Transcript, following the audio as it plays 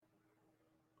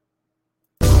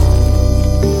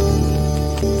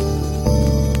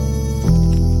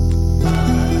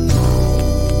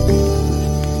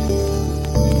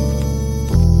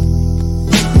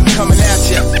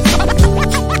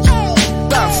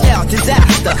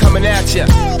disaster. Coming at ya,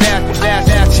 bad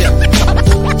at ya.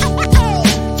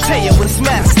 Tell you when it's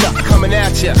master. Coming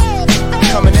at ya,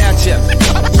 coming at ya.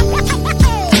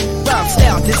 Rhyme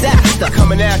style disaster.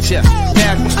 Coming at ya,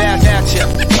 bad at ya.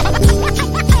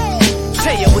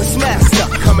 Tell you when it's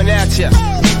master. Coming at ya.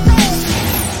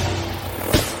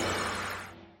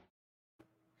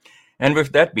 And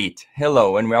with that beat,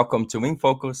 hello and welcome to In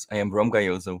Focus. I am Jerome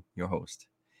Glenn, your host.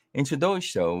 In today's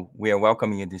show, we are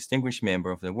welcoming a distinguished member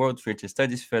of the World Future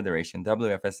Studies Federation,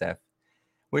 WFSF.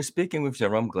 We're speaking with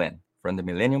Jerome Glenn from the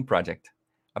Millennium Project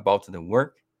about the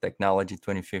Work Technology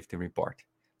 2050 report.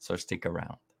 So stick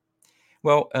around.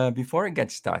 Well, before I get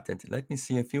started, let me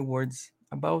say a few words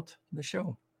about the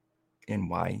show and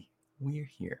why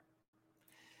we're here.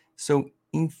 So,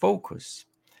 In Focus,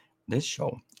 this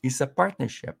show is a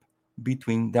partnership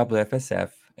between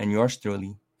WFSF and yours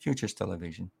truly, Futures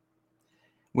Television.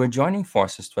 We're joining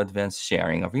forces to advance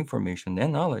sharing of information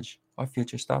and knowledge of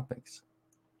futures topics.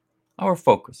 Our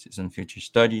focus is on future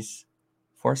studies,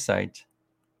 foresight,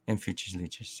 and futures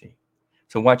literacy.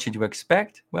 So, what should you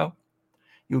expect? Well,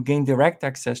 you'll gain direct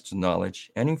access to knowledge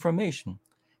and information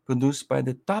produced by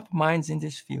the top minds in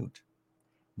this field.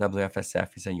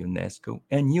 WFSF is a UNESCO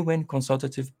and UN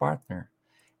consultative partner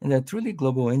and a truly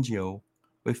global NGO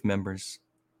with members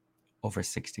over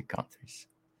 60 countries.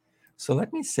 So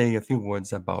let me say a few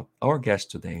words about our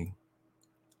guest today,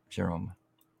 Jerome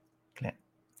Glenn.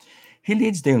 He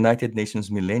leads the United Nations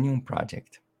Millennium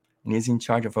Project and is in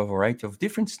charge of a variety of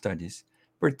different studies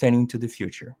pertaining to the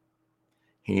future.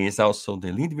 He is also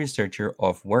the lead researcher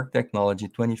of Work Technology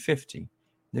 2050,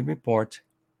 the report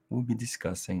we'll be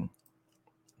discussing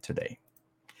today.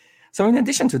 So in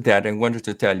addition to that, I wanted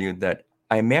to tell you that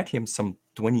I met him some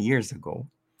 20 years ago,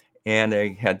 and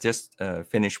I had just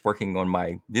finished working on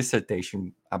my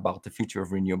dissertation about the future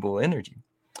of renewable energy.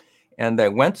 And I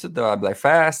went to the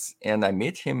WFS and I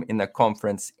met him in a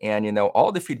conference, and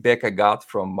all the feedback I got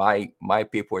from my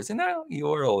people is,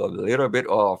 you're a little bit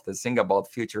off. The thing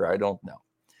about future, I don't know.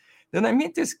 Then I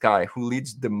meet this guy who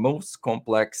leads the most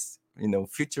complex,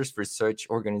 futures research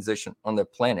organization on the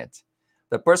planet.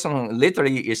 The person who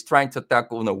literally is trying to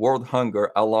tackle the world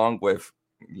hunger along with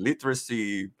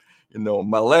literacy,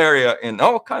 malaria, and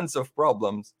all kinds of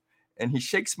problems. And he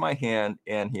shakes my hand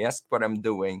and he asks what I'm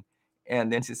doing.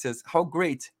 And then he says, how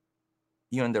great,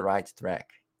 you're on the right track.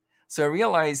 So I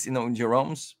realized,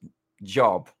 Jerome's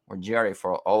job, or Jerry,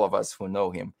 for all of us who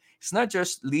know him, it's not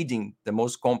just leading the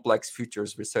most complex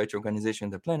futures research organization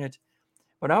on the planet,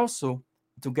 but also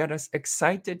to get us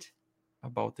excited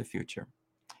about the future.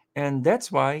 And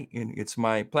that's why it's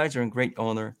my pleasure and great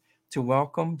honor to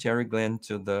welcome Jerry Glenn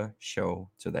to the show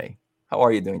today. How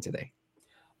are you doing today?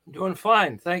 Doing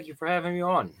fine. Thank you for having me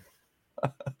on.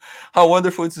 How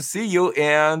wonderful to see you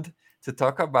and to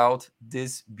talk about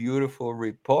this beautiful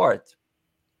report.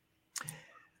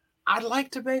 I'd like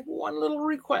to make one little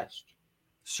request.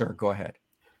 Sure, go ahead.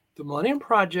 The Millennium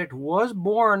Project was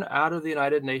born out of the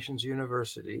United Nations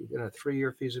University in a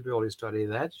 3-year feasibility study.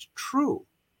 That's true.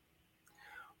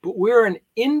 But we're an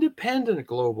independent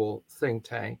global think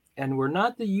tank, and we're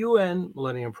not the UN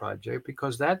Millennium Project,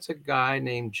 because that's a guy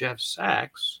named Jeff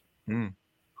Sachs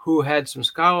who had some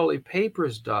scholarly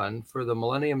papers done for the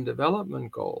Millennium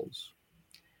Development Goals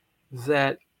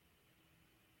that,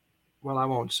 well, I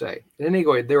won't say.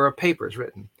 Anyway, there are papers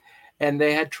written, and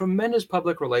they had tremendous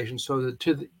public relations, so that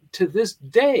to this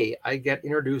day, I get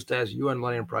introduced as UN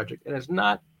Millennium Project, and it's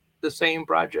not the same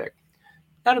project.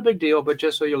 Not a big deal, but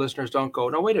just so your listeners don't go,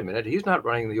 no, wait a minute, he's not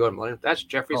running the UN Millennium. That's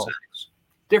Jeffrey Sachs.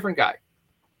 Different guy.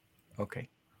 Okay.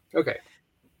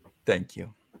 Thank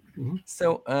you. Mm-hmm.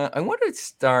 So I want to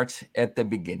start at the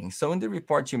beginning. So in the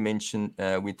report you mentioned,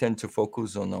 we tend to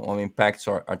focus on impacts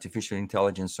of artificial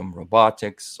intelligence on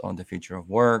robotics, on the future of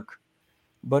work,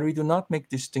 but we do not make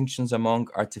distinctions among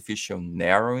artificial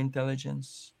narrow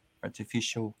intelligence,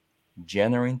 artificial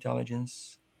general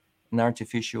intelligence, and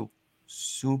artificial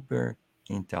super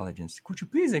intelligence. Could you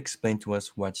please explain to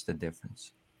us what's the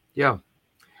difference? Yeah,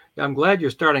 I'm glad you're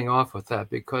starting off with that,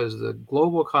 because the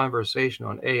global conversation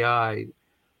on AI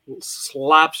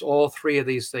slaps all three of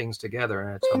these things together,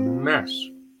 and it's a mess.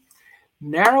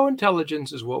 Narrow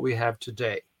intelligence is what we have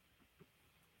today.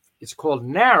 It's called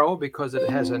narrow because it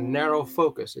has a narrow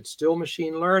focus. It's still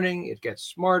machine learning. It gets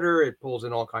smarter. It pulls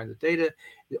in all kinds of data.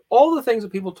 All the things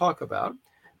that people talk about,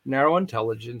 narrow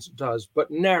intelligence does, but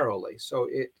narrowly. So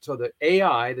the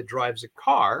AI that drives a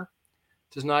car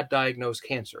does not diagnose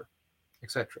cancer,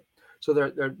 etc. So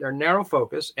they're narrow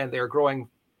focus, and they're growing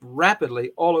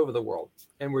rapidly all over the world,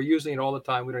 and we're using it all the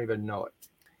time. We don't even know it.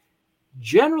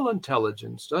 General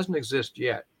intelligence doesn't exist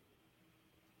yet.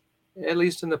 at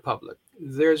least in the public.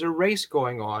 There's a race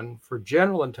going on for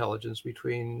general intelligence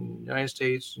between the United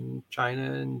States and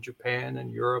China and Japan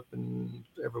and Europe and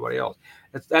everybody else.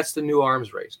 That's the new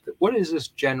arms race. What is this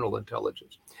general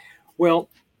intelligence? Well,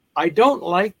 I don't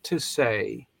like to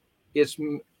say it's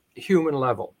human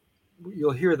level.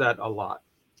 You'll hear that a lot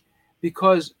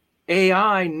because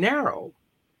AI narrow,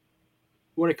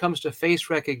 when it comes to face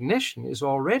recognition, is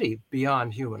already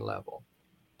beyond human level.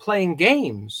 Playing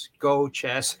games, Go,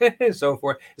 chess, and so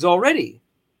forth, is already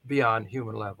beyond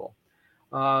human level.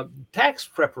 Tax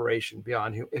preparation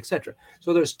beyond human, etc.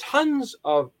 So there's tons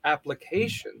of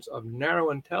applications of narrow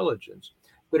intelligence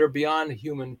that are beyond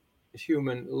human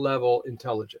level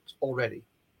intelligence already.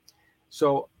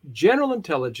 So general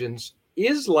intelligence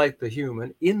is like the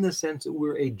human in the sense that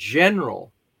we're a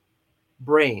general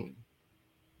brain.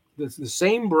 The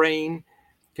same brain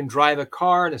can drive a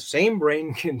car, and the same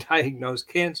brain can diagnose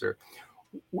cancer.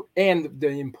 And the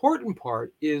important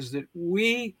part is that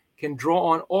we can draw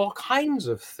on all kinds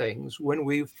of things when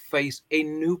we face a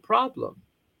new problem.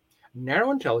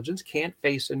 Narrow intelligence can't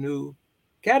face a new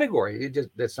category.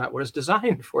 That's not what it's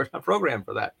designed for. It's not programmed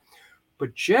for that.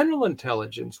 But general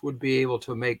intelligence would be able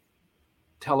to make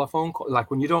telephone call,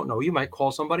 like when you don't know, you might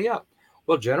call somebody up.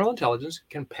 Well, general intelligence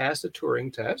can pass the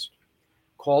Turing test,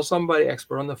 call somebody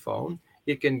expert on the phone.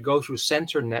 It can go through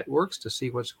sensor networks to see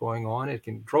what's going on. It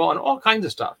can draw on all kinds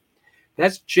of stuff.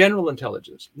 That's general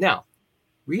intelligence. Now,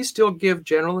 we still give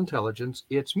general intelligence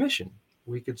its mission.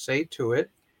 We could say to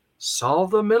it,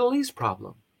 solve the Middle East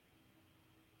problem,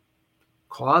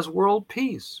 cause world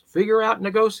peace, figure out,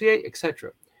 negotiate,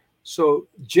 etc. So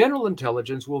general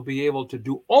intelligence will be able to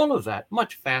do all of that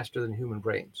much faster than human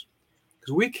brains,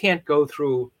 because we can't go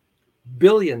through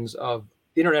billions of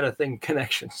Internet of Things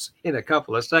connections in a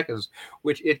couple of seconds,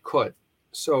 which it could.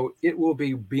 So it will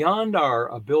be beyond our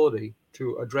ability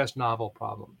to address novel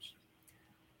problems.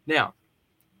 Now,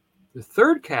 the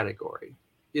third category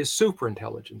is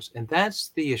superintelligence, and that's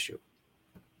the issue.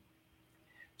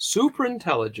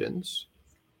 Superintelligence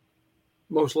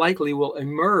most likely will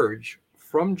emerge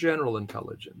from general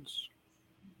intelligence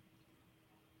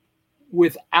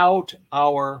without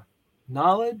our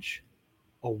knowledge,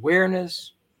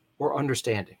 awareness, or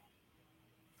understanding.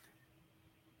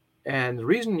 And the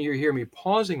reason you hear me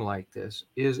pausing like this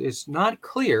is it's not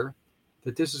clear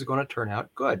that this is going to turn out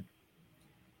good.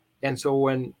 And so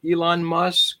when Elon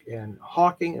Musk and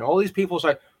Hawking and all these people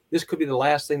say this could be the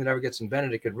last thing that ever gets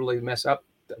invented, it could really mess up,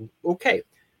 okay.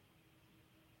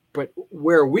 But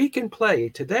where we can play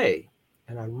today,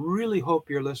 and I really hope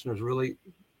your listeners really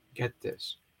get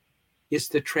this, it's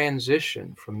the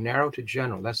transition from narrow to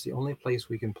general. That's the only place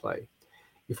we can play.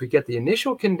 If we get the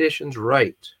initial conditions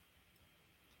right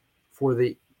for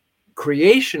the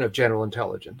creation of general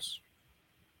intelligence,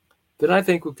 then I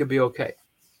think we could be okay.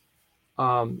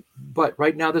 But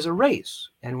right now there's a race.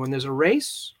 And when there's a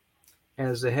race,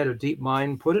 as the head of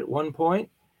DeepMind put it at one point,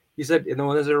 he said, when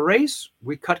there's a race,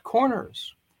 we cut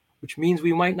corners, which means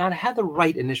we might not have the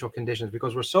right initial conditions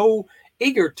because we're so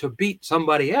eager to beat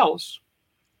somebody else.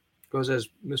 Because as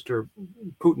Mr.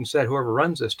 Putin said, whoever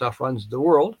runs this stuff runs the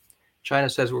world. China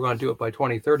says we're going to do it by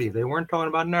 2030. They weren't talking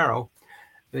about narrow.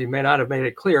 They may not have made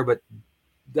it clear, but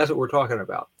that's what we're talking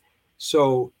about.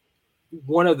 So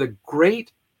one of the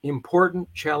great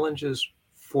important challenges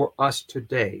for us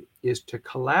today is to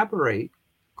collaborate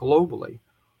globally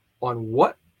on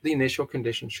what the initial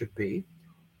conditions should be,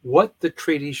 what the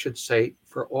treaty should say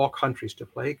for all countries to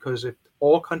play, because if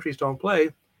all countries don't play,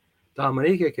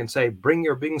 Dominica can say, bring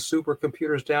your big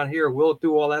supercomputers down here. We'll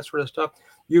do all that sort of stuff.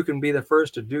 You can be the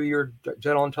first to do your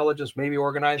general intelligence, maybe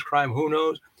organized crime, who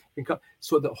knows?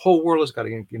 So the whole world has got to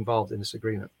get involved in this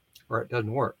agreement, or it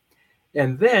doesn't work.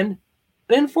 And then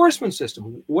an enforcement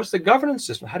system. What's the governance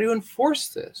system? How do you enforce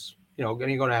this? Are you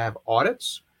going to have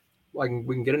audits? We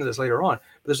can get into this later on,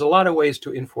 but there's a lot of ways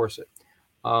to enforce it.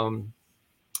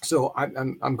 So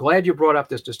I'm glad you brought up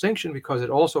this distinction, because it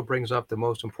also brings up the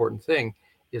most important thing,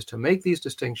 is to make these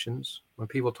distinctions when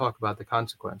people talk about the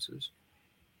consequences,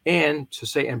 and to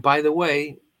say, and by the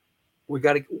way,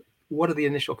 what are the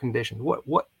initial conditions?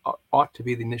 What ought to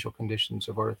be the initial conditions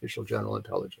of artificial general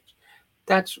intelligence?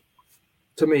 That's,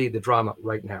 to me, the drama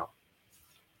right now.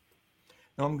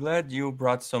 Now, I'm glad you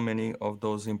brought so many of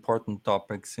those important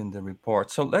topics in the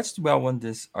report. So let's dwell on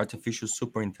this artificial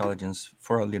superintelligence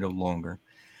for a little longer.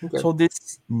 Okay. So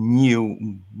this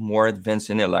new, more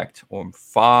advanced intellect, or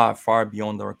far, far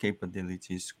beyond our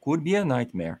capabilities, could be a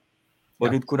nightmare,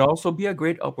 but it could also be a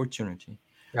great opportunity.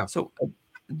 Yeah. So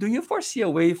do you foresee a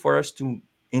way for us to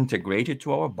integrate it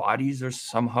to our bodies, or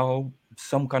somehow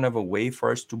some kind of a way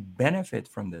for us to benefit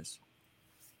from this?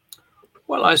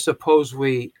 Well, I suppose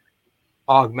we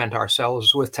augment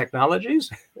ourselves with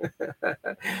technologies.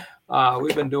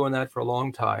 We've been doing that for a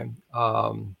long time.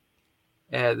 And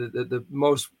the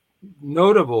most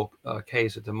notable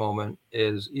case at the moment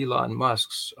is Elon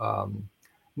Musk's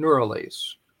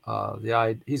Neuralase.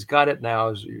 He's got it now,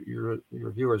 as your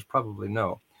viewers probably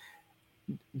know,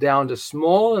 down to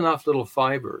small enough little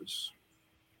fibers,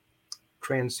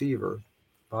 transceiver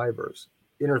fibers,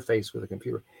 interface with a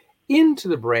computer, into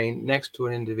the brain next to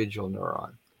an individual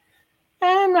neuron.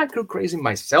 I'm not too crazy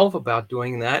myself about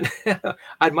doing that.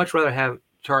 I'd much rather have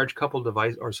charge coupled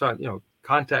device or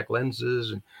contact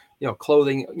lenses and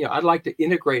clothing. I'd like to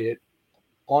integrate it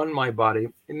on my body,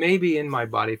 maybe in my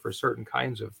body for certain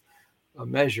kinds of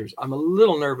measures. I'm a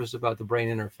little nervous about the brain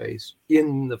interface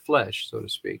in the flesh, so to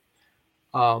speak.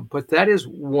 But that is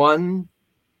one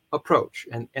approach,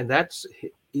 and that's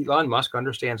Elon Musk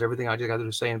understands everything I just got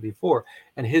to saying before,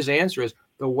 and his answer is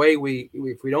the way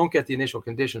if we don't get the initial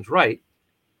conditions right,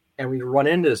 and we run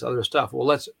into this other stuff,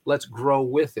 well, let's grow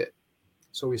with it.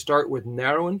 So we start with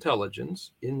narrow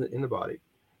intelligence in the body,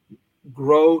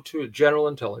 grow to general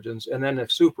intelligence, and then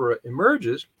if super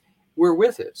emerges, we're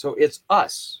with it. So it's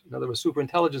us. In other words, super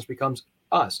intelligence becomes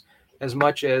us as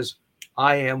much as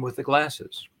I am with the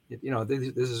glasses.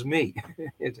 This is me.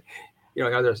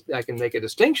 I can make a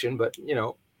distinction, but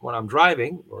when I'm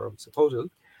driving, or supposedly,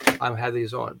 I have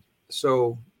these on.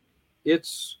 So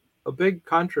it's a big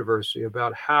controversy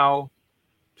about how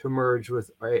to merge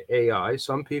with AI.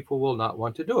 Some people will not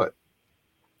want to do it.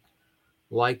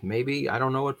 Like maybe, I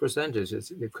don't know what percentage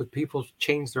is. Could people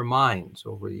change their minds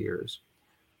over the years?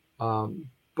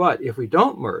 But if we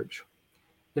don't merge,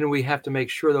 then we have to make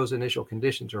sure those initial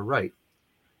conditions are right.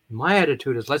 My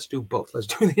attitude is let's do both. Let's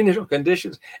do the initial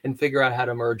conditions and figure out how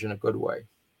to merge in a good way.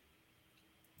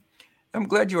 I'm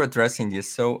glad you're addressing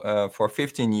this. So for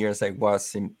 15 years, I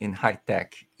was in high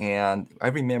tech, and I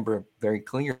remember very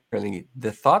clearly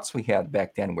the thoughts we had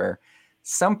back then were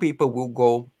some people will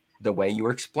go the way you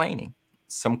were explaining,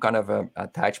 some kind of a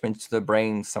attachment to the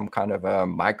brain, some kind of a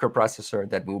microprocessor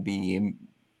that will be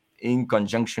in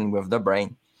conjunction with the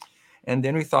brain. And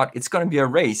then we thought it's going to be a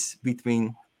race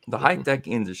between the high-tech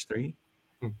industry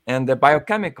and the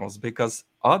biochemicals, because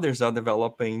others are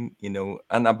developing,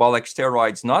 anabolic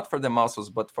steroids, not for the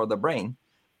muscles, but for the brain.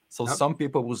 So some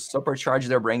people will supercharge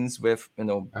their brains with,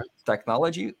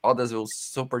 technology. Others will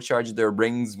supercharge their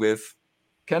brains with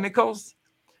chemicals.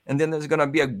 And then there's going to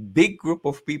be a big group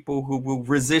of people who will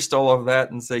resist all of that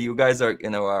and say, you guys are,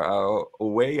 are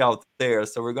way out there.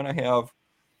 So we're going to have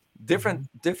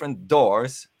different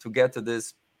doors to get to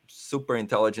this super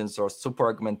intelligence or super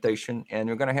augmentation, and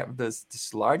you're going to have this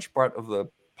large part of the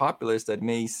populace that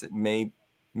may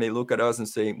look at us and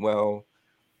say, well,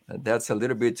 that's a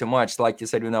little bit too much. Like you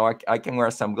said, I can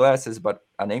wear some glasses, but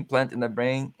an implant in the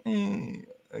brain,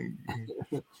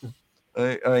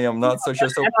 I am not so sure.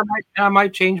 So I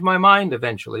might change my mind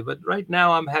eventually, but right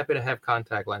now I'm happy to have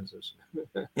contact lenses.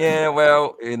 Yeah,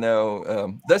 well,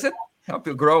 does it help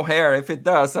you grow hair? If it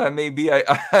does, I may be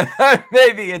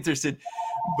interested.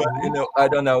 But I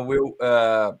don't know. We'll.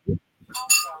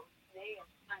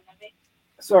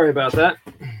 Sorry about that.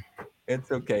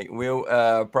 It's okay. We'll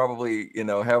probably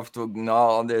have to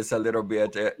gnaw on this a little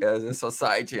bit as a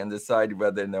society and decide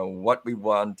whether what we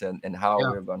want and how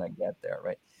we're gonna get there,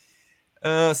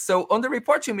 right? So on the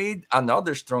report you made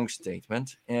another strong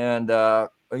statement, and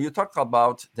you talked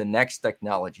about the next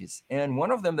technologies, and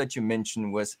one of them that you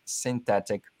mentioned was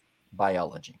synthetic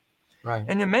biology. Right.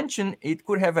 And you mentioned it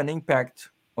could have an impact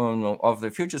of the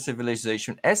future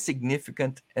civilization as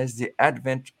significant as the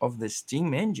advent of the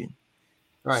steam engine.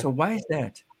 Right. So why is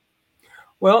that?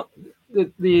 Well,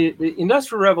 the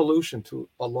Industrial Revolution, to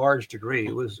a large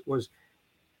degree, was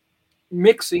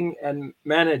mixing and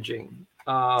managing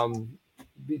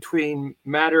between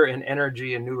matter and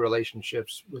energy and new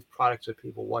relationships with products that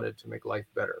people wanted to make life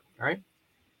better. Right.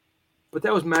 But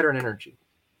that was matter and energy.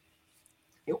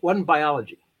 It wasn't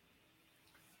biology.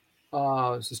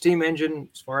 The steam engine,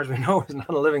 as far as we know, is not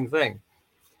a living thing.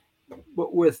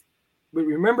 But we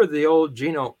remember the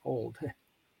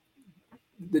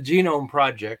the Genome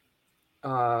Project,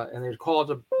 and they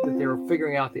called it that they were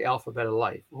figuring out the alphabet of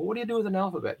life. Well, what do you do with an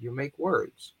alphabet? You make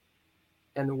words,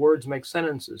 and the words make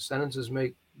sentences. Sentences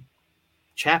make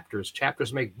chapters.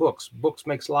 Chapters make books. Books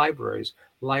makes libraries.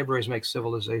 Libraries make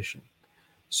civilization.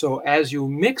 So as you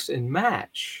mix and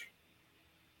match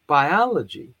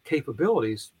biology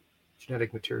capabilities,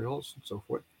 genetic materials, and so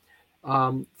forth,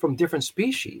 from different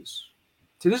species.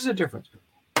 So this is a difference.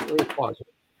 Let me pause.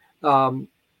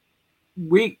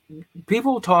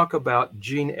 People talk about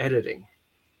gene editing,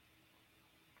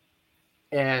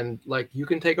 and like you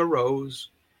can take a rose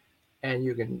and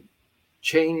you can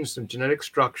change some genetic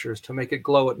structures to make it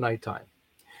glow at nighttime.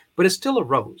 But it's still a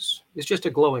rose. It's just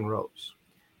a glowing rose.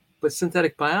 But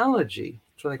synthetic biology,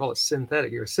 that's why they call it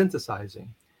synthetic, you're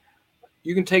synthesizing.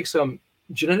 You can take some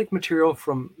genetic material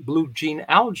from blue gene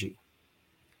algae,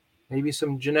 maybe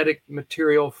some genetic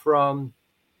material from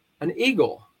an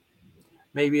eagle,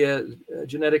 maybe a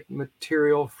genetic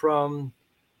material from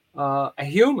a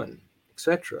human,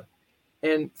 etc.,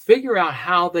 and figure out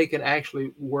how they can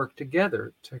actually work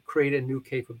together to create a new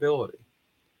capability.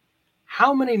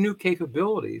 How many new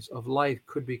capabilities of life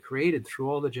could be created through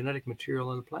all the genetic material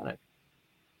on the planet?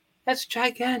 That's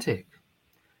gigantic.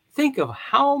 Think of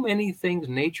how many things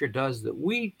nature does that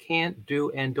we can't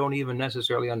do and don't even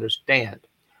necessarily understand.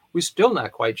 We're still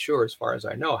not quite sure, as far as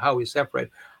I know, how we separate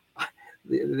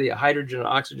the hydrogen,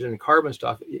 oxygen, and carbon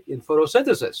stuff in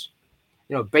photosynthesis.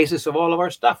 Basis of all of our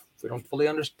stuff. We don't fully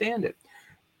understand it.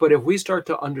 But if we start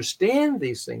to understand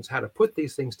these things, how to put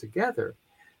these things together,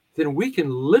 then we can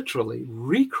literally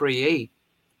recreate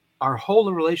our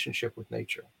whole relationship with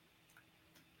nature.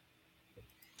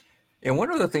 And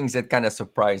one of the things that kind of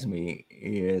surprised me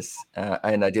is,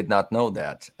 and I did not know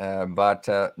that, but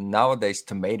nowadays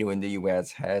tomato in the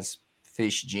US has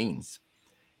fish genes.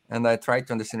 And I tried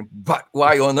to understand, but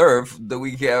why on earth do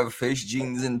we have fish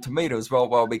genes in tomatoes?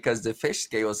 Well, because the fish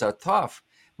scales are tough.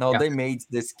 Now, they made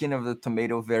the skin of the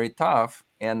tomato very tough.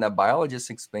 And the biologist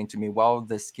explained to me, while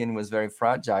the skin was very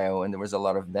fragile and there was a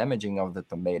lot of damaging of the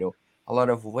tomato, a lot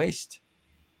of waste.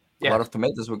 A lot of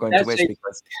tomatoes were going to waste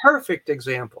because... Perfect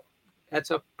example. That's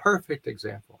a perfect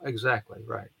example. Exactly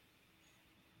right.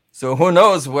 So who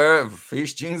knows where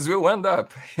fish genes will end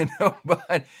up,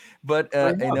 but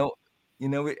I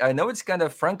know it's kind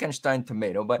of Frankenstein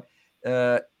tomato, but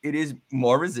it is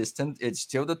more resistant. It's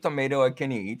still the tomato I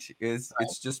can eat. It's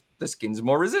just the skin's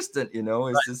more resistant.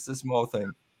 It's just a small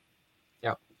thing.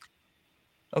 Yeah.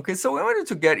 Okay, so we wanted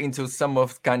to get into some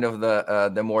of kind of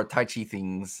the more touchy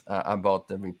things about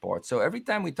the report. So every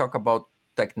time we talk about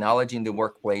technology in the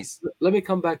workplace, let me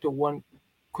come back to one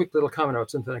quick little comment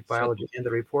about synthetic biology and the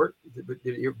report.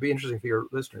 It'll be interesting for your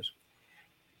listeners.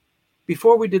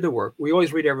 Before we did the work, we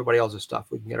always read everybody else's stuff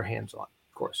we can get our hands on,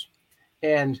 of course.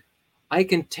 And I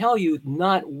can tell you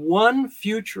not one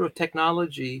future of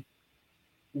technology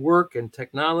work and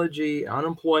technology,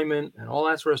 unemployment, and all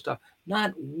that sort of stuff,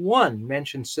 not one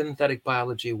mentioned synthetic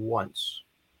biology once.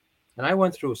 And I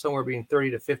went through somewhere between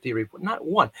 30 to 50 reports, not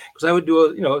one, because I would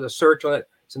do a search on it,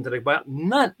 synthetic biology,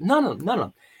 none of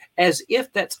them. As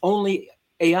if that's only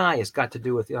AI has got to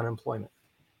do with the unemployment.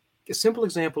 A simple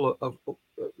example of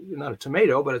not a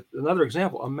tomato, but another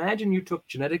example. Imagine you took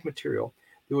genetic material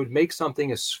that would make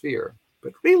something a sphere,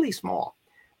 but really small.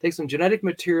 Take some genetic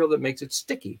material that makes it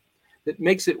sticky, that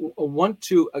makes it want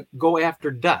to go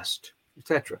after dust,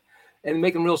 etc., and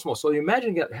make them real small. So you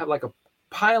imagine you have like a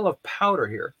pile of powder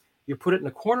here. You put it in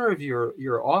the corner of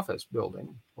your office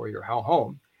building or your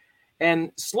home,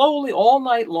 and slowly all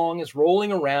night long it's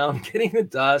rolling around, getting the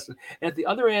dust. And at the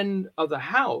other end of the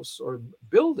house or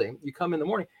building, you come in the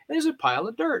morning and there's a pile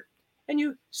of dirt. And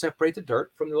you separate the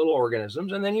dirt from the little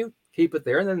organisms, and then you keep it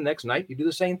there. And then the next night you do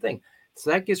the same thing.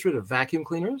 So that gets rid of vacuum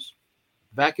cleaners,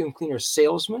 vacuum cleaner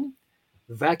salesmen,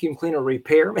 vacuum cleaner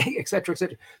repair, et cetera, et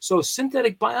cetera. So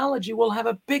synthetic biology will have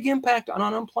a big impact on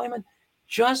unemployment,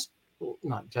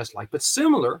 not just like, but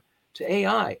similar to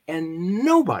AI. And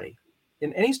nobody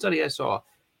in any study I saw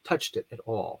touched it at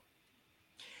all.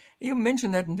 You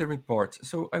mentioned that in the report.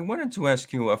 So I wanted to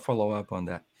ask you a follow-up on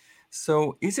that.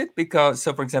 So is it because,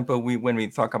 for example, when we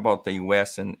talk about the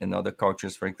US and other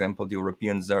cultures, for example, the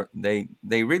Europeans, they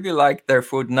really like their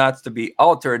food not to be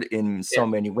altered in so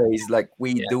many ways like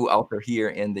we do alter here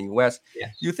in the US.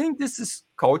 Yes. You think this is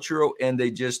cultural and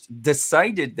they just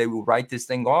decided they will write this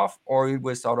thing off, or it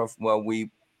was sort of, well, we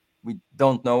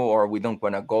don't know or we don't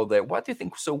want to go there? What do you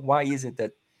think? So why is it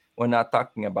that we're not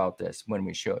talking about this when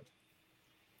we should?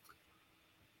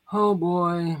 Oh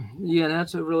boy, yeah,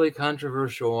 that's a really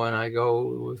controversial one. I go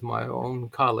with my own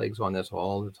colleagues on this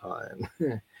all the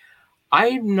time.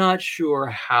 I'm not sure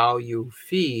how you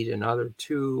feed another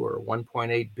 2 or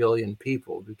 1.8 billion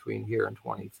people between here and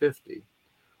 2050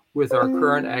 with our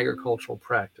current agricultural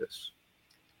practice.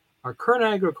 Our current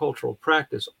agricultural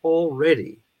practice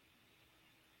already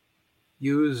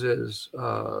uses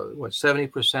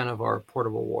 70% of our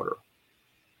portable water.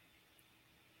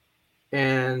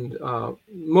 And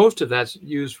most of that's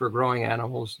used for growing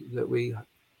animals that we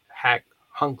hack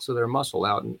hunks of their muscle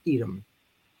out and eat them.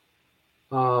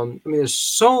 There's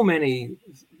so many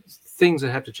things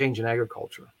that have to change in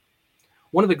agriculture.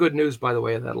 One of the good news, by the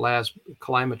way, of that last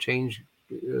climate change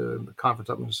conference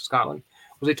up in Scotland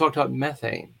was they talked about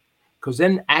methane. because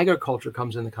then agriculture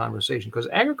comes in the conversation, because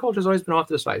agriculture has always been off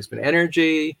to the side. It's been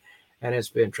energy and it's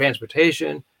been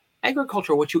transportation.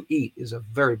 Agriculture, what you eat, is a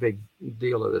very big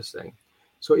deal of this thing.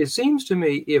 So it seems to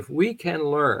me, if we can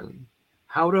learn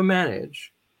how to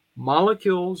manage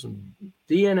molecules and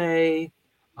DNA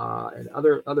and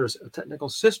other technical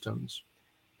systems,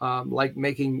 like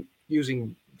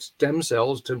using stem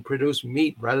cells to produce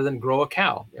meat rather than grow a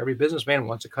cow. Every businessman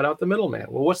wants to cut out the middleman.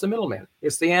 Well, what's the middleman?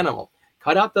 It's the animal.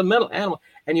 Cut out the middle animal,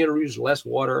 and you use less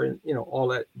water and all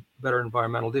that better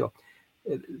environmental deal.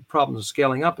 Problems of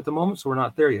scaling up at the moment, so we're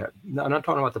not there yet. No, I'm not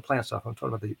talking about the plant stuff. I'm talking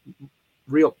about the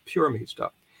real pure meat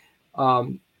stuff.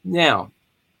 Now,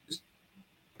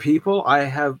 people I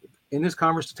have in this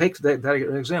conversation, take that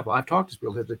example. I've talked to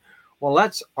people that say, well,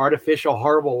 that's artificial,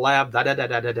 horrible lab, da da da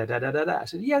da da da da da da. I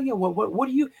said, yeah. Well, what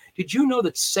do you? Did you know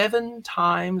that 7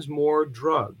 times more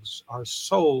drugs are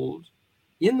sold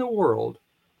in the world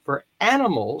for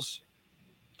animals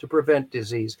to prevent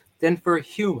disease than for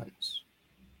humans?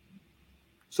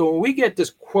 So when we get this,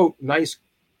 quote, nice,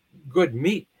 good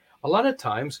meat, a lot of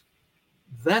times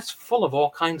that's full of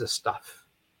all kinds of stuff.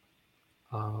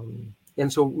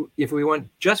 And so if we went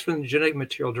just from the genetic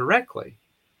material directly,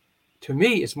 to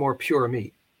me, it's more pure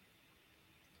meat.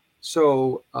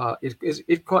 So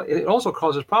it also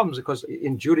causes problems, because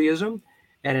in Judaism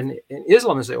and in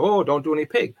Islam, they say, oh, don't do any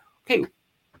pig. Okay,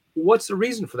 what's the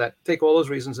reason for that? Take all those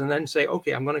reasons and then say,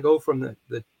 okay, I'm going to go from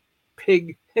the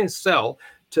pig cell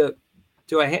to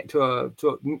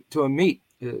a meat.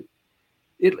 It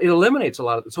eliminates a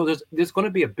lot of it. So there's going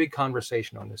to be a big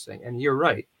conversation on this thing. And you're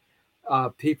right.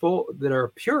 People that are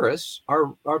purists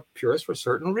are purists for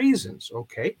certain reasons.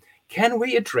 Okay, can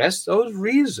we address those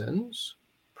reasons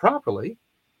properly?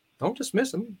 Don't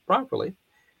dismiss them, properly,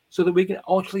 so that we can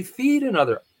actually feed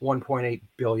another 1.8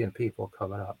 billion people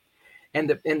coming up.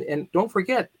 And don't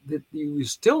forget that you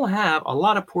still have a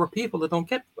lot of poor people that don't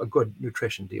get a good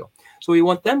nutrition deal. So we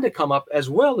want them to come up as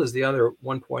well as the other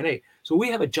 1.8. So we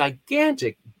have a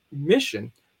gigantic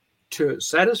mission to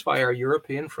satisfy our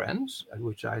European friends,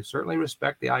 which I certainly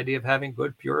respect the idea of having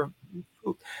good, pure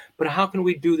food. But how can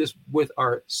we do this with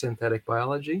our synthetic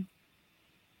biology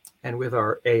and with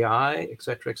our AI, et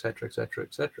cetera, et cetera, et cetera,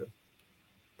 et cetera?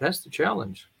 That's the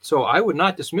challenge. So I would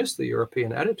not dismiss the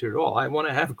European attitude at all. I want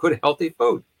to have good, healthy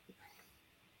food.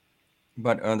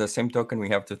 But on the same token, we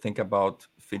have to think about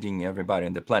feeding everybody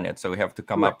on the planet. So we have to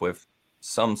come up with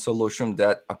some solution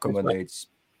that accommodates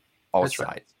all sides.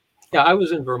 Right. Yeah, I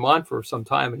was in Vermont for some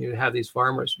time, and you have these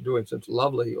farmers doing such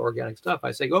lovely organic stuff.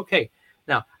 I say, okay,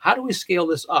 now how do we scale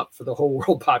this up for the whole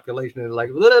world population? And like,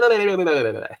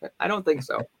 I don't think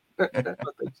so.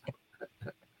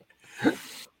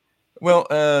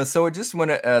 Well, so I just want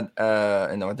to add,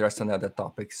 address another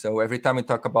topic. So every time we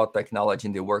talk about technology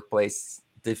in the workplace,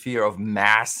 the fear of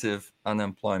massive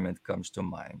unemployment comes to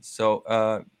mind.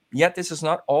 So yet this is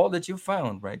not all that you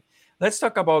found, right? Let's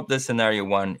talk about the scenario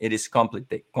one. It is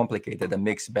complicated, a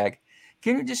mixed bag.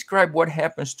 Can you describe what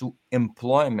happens to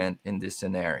employment in this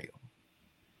scenario?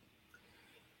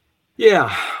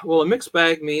 Yeah, well, a mixed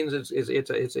bag means there's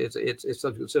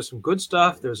some good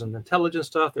stuff, there's some intelligent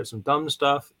stuff, there's some dumb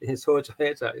stuff. So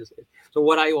so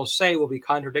what I will say will be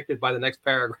contradicted by the next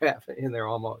paragraph in there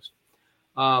almost.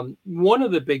 One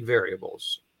of the big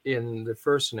variables in the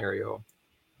first scenario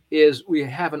is we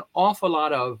have an awful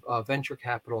lot of venture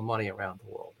capital money around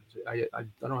the world. I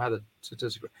don't know how the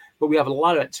statistics, but we have a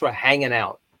lot of it sort of hanging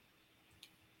out.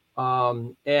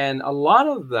 And a lot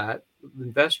of that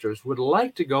investors would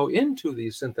like to go into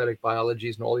these synthetic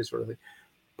biologies and all these sort of things,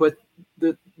 but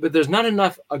there's not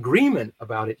enough agreement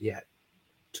about it yet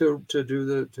to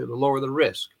lower the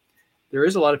risk. There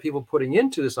is a lot of people putting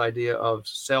into this idea of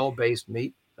cell-based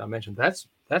meat. I mentioned that's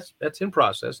in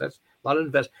process. That's a lot of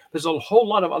investment. There's a whole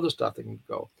lot of other stuff that can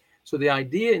go. So the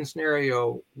idea in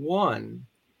scenario one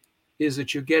is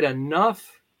that you get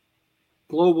enough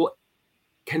global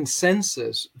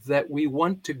consensus that we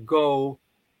want to go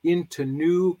into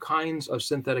new kinds of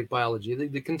synthetic biology.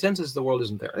 The consensus of the world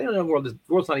isn't there. The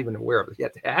world's not even aware of it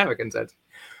yet to have a consensus.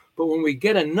 But when we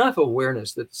get enough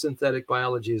awareness that synthetic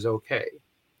biology is okay,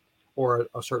 or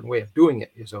a certain way of doing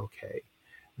it is okay,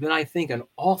 then I think an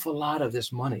awful lot of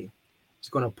this money is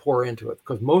going to pour into it,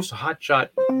 because most hotshot,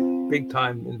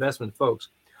 big-time investment folks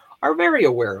are very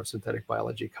aware of synthetic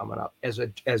biology coming up as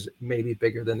maybe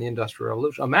bigger than the Industrial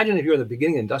Revolution. Imagine if you're at the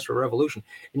beginning of the Industrial Revolution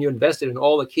and you invested in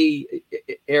all the key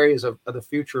areas of the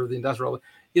future of the Industrial Revolution,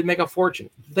 you'd make a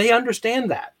fortune. They understand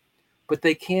that, but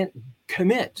they can't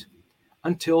commit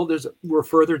until we're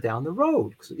further down the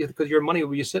road, because your money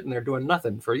will be sitting there doing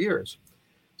nothing for years.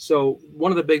 So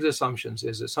one of the big assumptions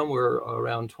is that somewhere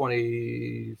around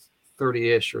 2030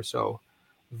 30-ish or so,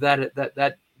 that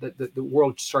the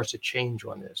world starts to change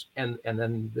on this, and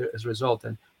then as a result,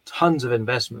 then tons of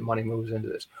investment money moves into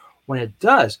this. When it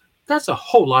does, that's a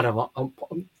whole lot of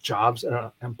jobs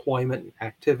and employment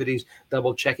activities,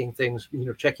 double checking things,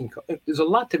 checking. There's a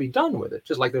lot to be done with it,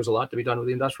 just like there's a lot to be done with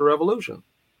the Industrial Revolution.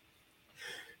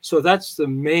 So that's the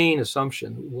main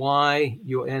assumption, why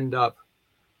you end up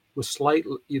with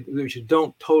you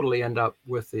don't totally end up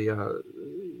with the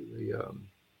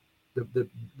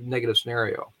negative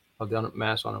scenario of the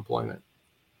mass unemployment.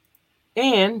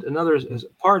 And another is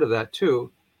part of that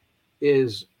too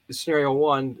is scenario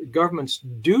one. Governments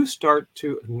do start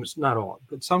to, not all,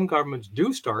 but some governments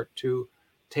do start to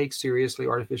take seriously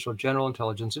artificial general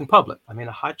intelligence in public. I mean,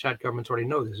 the hotshot governments already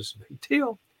know this is a big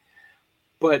deal,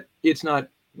 but it's not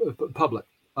public.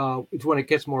 It's when it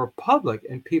gets more public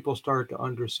and people start to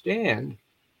understand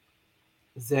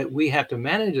that we have to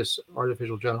manage this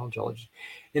artificial general intelligence.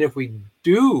 And if we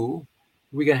do,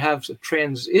 we can have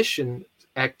transition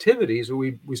activities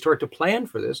where we start to plan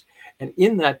for this. And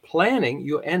in that planning,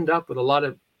 you end up with a lot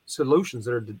of solutions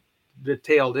that are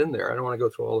detailed in there. I don't want to go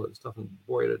through all of that stuff and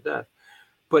bore you to death.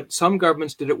 But some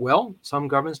governments did it well. Some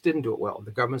governments didn't do it well.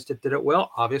 The governments that did it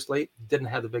well, obviously, didn't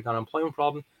have the big unemployment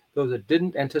problem. Those that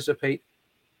didn't anticipate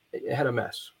had a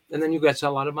mess. And then you got a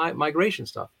lot of migration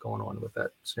stuff going on with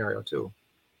that scenario too.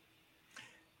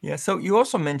 Yeah, so you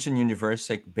also mentioned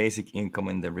universal basic income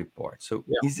in the report. So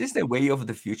Is this the way of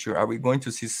the future? Are we going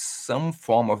to see some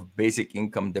form of basic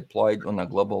income deployed on a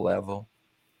global level?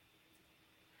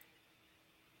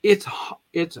 It's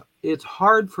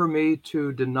hard for me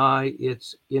to deny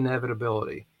its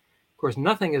inevitability. Of course,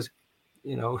 nothing is,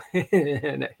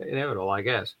 inevitable, I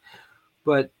guess.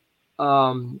 But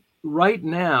right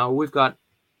now, we've got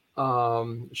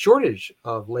shortage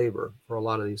of labor for a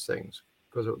lot of these things,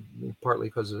 partly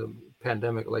because of the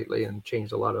pandemic lately and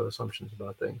changed a lot of assumptions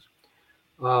about things.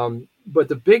 But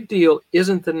the big deal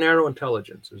isn't the narrow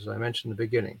intelligence, as I mentioned in the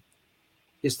beginning.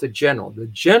 It's the general. The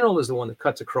general is the one that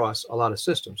cuts across a lot of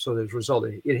systems. So as a result,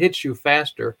 it hits you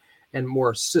faster and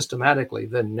more systematically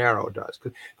than narrow does.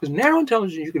 Because narrow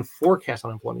intelligence, you can forecast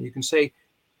unemployment. You can say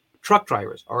truck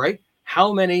drivers, all right?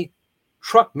 How many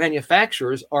truck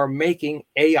manufacturers are making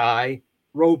AI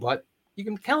robot? You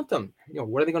can count them.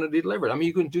 What are they going to be delivered? I mean,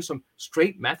 you can do some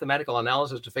straight mathematical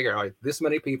analysis to figure out this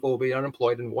many people will be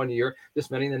unemployed in 1 year, this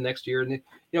many in the next year. And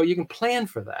you can plan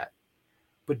for that.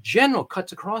 But general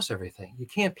cuts across everything. You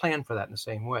can't plan for that in the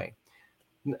same way.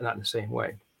 Not in the same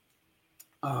way.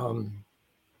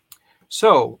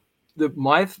 So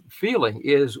my feeling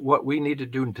is what we need to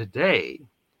do today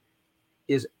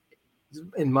is,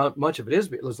 and much of it is,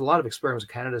 there's a lot of experiments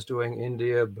Canada's doing,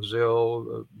 India,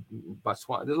 Brazil,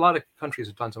 Botswana. There's a lot of countries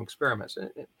that have done some experiments.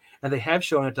 And they have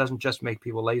shown it doesn't just make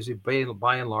people lazy.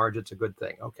 By and large, it's a good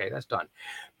thing. Okay, that's done.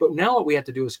 But now what we have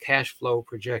to do is cash flow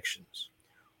projections.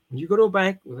 When you go to a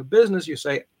bank with a business, you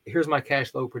say, here's my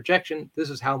cash flow projection. This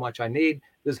is how much I need.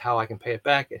 This is how I can pay it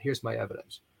back. And here's my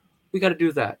evidence. We got to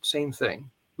do that same thing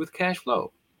with cash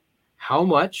flow. How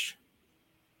much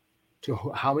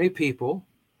to how many people,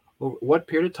 over what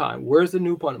period of time, where's the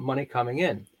new money coming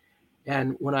in?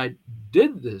 And when I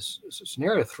did this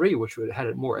scenario 3, which had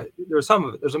it more, there was some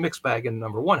of it, there's a mixed bag, and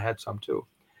number 1 had some too,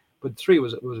 but 3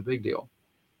 was a big deal.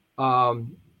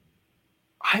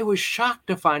 I was shocked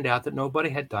to find out that nobody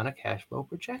had done a cash flow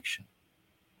projection.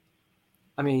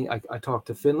 I mean, I talked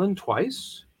to Finland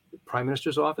twice, the Prime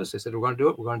Minister's office. They said, we're going to do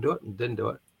it, and didn't do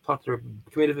it. Talked to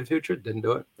the Committee for the Future, didn't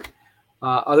do it.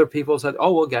 Other people said,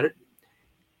 oh, we'll get it.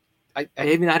 I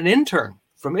even had an intern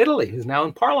from Italy who's now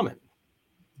in Parliament.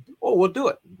 Oh, we'll do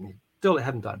it. Still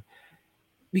haven't done.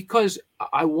 Because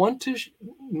I want to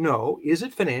know, is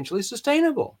it financially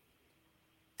sustainable?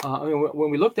 I mean,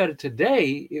 when we looked at it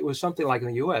today, it was something like in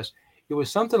the U.S., it was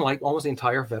something like almost the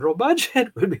entire federal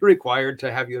budget would be required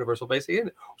to have universal basic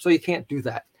income. So you can't do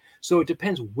that. So it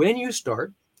depends when you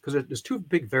start, because there's 2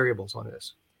 big variables on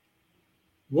this.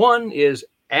 One is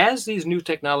as these new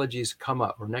technologies come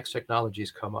up, or next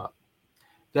technologies come up,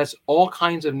 that's all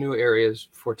kinds of new areas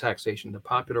for taxation. The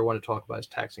popular one to talk about is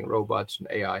taxing robots and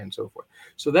AI and so forth.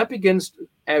 So that begins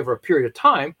over a period of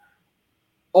time.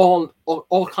 All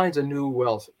kinds of new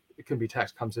wealth that can be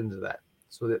taxed comes into that.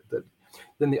 So that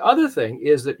then the other thing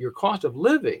is that your cost of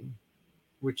living,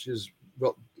 which is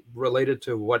related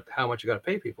to how much you got to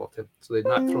pay people so they're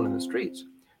not thrown in the streets.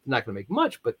 They're not going to make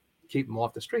much, but keep them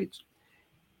off the streets.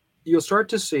 You'll start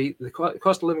to see the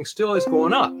cost of living still is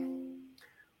going up,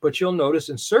 but you'll notice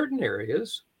in certain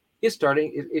areas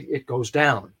it goes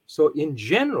down. So in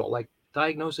general, like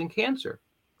diagnosing cancer,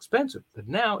 expensive, but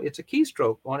now it's a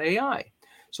keystroke on AI.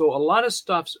 So a lot of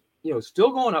stuff's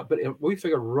still going up, but we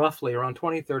figure roughly around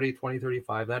 2030,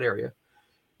 2035, that area,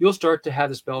 you'll start to have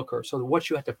this bell curve. So what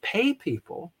you have to pay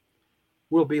people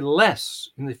will be less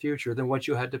in the future than what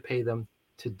you had to pay them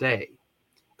today.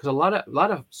 Because a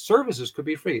lot of services could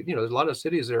be free. There's a lot of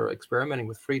cities that are experimenting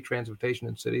with free transportation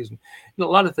in cities, and a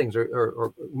lot of things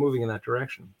are moving in that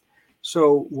direction.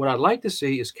 So what I'd like to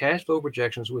see is cash flow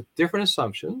projections with different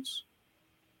assumptions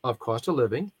of cost of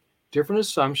living, different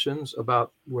assumptions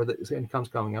about where the income's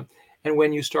coming up, and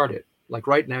when you start it. Like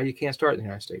right now, you can't start in the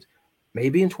United States.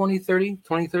 Maybe in 2030,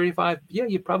 2035, yeah,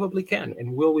 you probably can.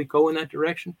 And will we go in that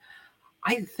direction?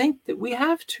 I think that we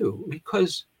have to,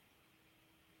 because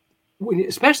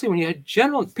especially when you had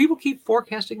general, people keep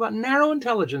forecasting about narrow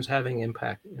intelligence having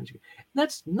impact.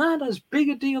 That's not as big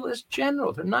a deal as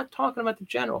general. They're not talking about the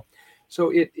general.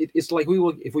 So it's like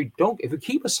if we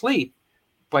keep asleep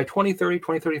by 2030,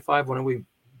 2035, when we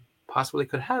possibly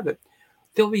could have it,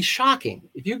 they'll be shocking.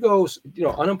 If you go,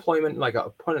 unemployment like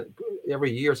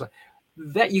every year, like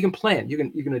that, you can plan, you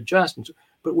can adjust.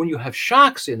 But when you have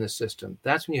shocks in the system,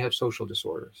 that's when you have social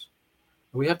disorders.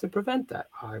 We have to prevent that.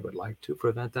 I would like to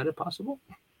prevent that if possible.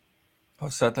 Oh,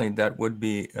 certainly that would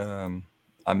be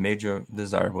a major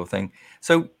desirable thing.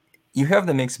 So you have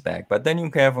the mixed bag, but then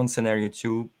you have on scenario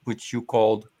 2, which you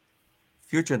called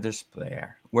future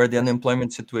despair, where the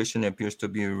unemployment situation appears to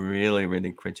be really,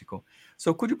 really critical.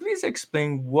 So could you please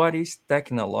explain what is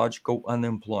technological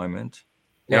unemployment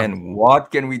and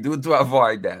what can we do to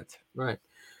avoid that? Right.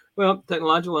 Well,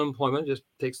 technological unemployment just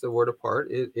takes the word apart.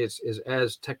 It's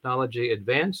as technology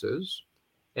advances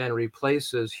and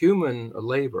replaces human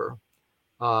labor,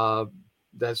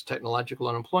 that's technological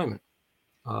unemployment.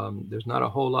 There's not a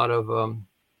whole lot of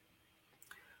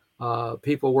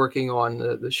people working on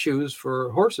the shoes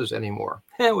for horses anymore.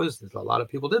 A lot of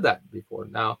people did that before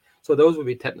now. So those would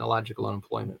be technological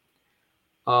unemployment.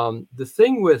 The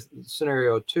thing with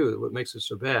scenario 2, what makes it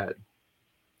so bad,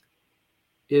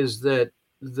 is that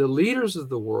the leaders of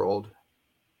the world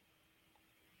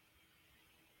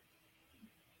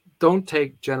don't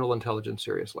take general intelligence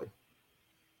seriously.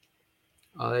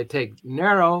 They take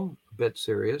narrow a bit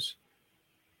serious,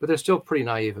 but they're still pretty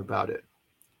naive about it.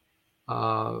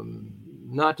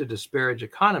 Not to disparage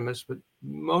economists, but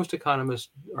most economists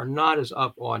are not as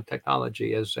up on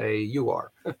technology as, say, you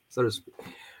are, so to speak.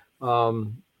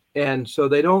 And so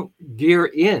they don't gear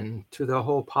in to the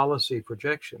whole policy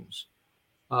projections,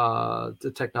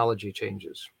 the technology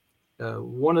changes.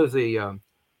 One of the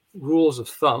rules of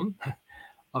thumb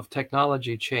of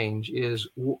technology change is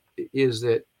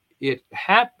that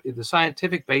the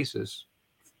scientific basis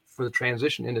for the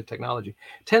transition into technology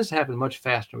tends to happen much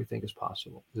faster than we think is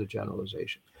possible, as a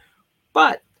generalization.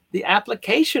 But the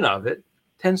application of it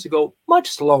tends to go much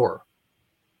slower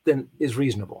than is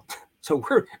reasonable. So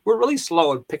we're really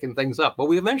slow at picking things up, but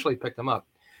we eventually pick them up.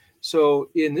 So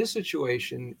in this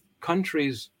situation,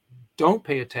 countries don't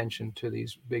pay attention to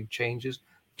these big changes,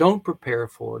 don't prepare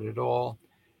for it at all.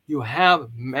 You have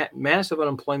massive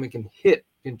unemployment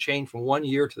can change from one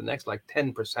year to the next, like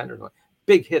 10% or something.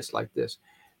 Big hits like this.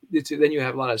 Then you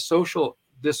have a lot of social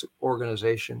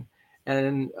disorganization,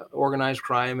 and organized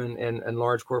crime and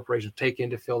large corporations take in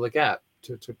to fill the gap,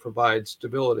 to provide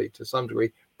stability to some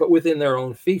degree, but within their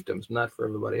own fiefdoms, not for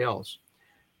everybody else.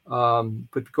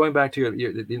 But going back to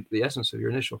the essence of your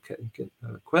initial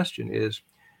question is,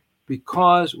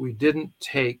 because we didn't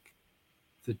take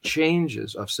the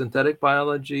changes of synthetic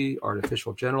biology,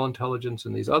 artificial general intelligence,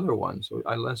 and these other ones, so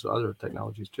I listed other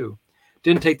technologies too,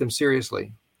 didn't take them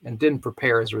seriously and didn't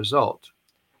prepare as a result,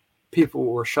 people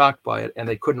were shocked by it and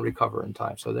they couldn't recover in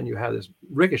time. So then you have this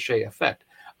ricochet effect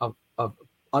of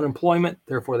unemployment,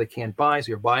 therefore they can't buy, so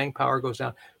your buying power goes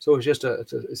down. So it's just a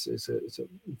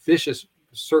vicious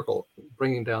circle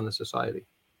bringing down the society.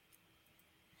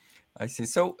 I see.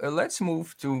 So let's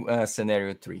move to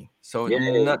scenario 3. So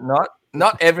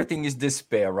not everything is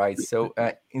despair, right? So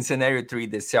in scenario 3,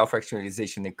 the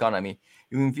self-actualization economy,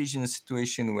 you envision a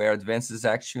situation where advances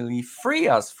actually free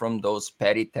us from those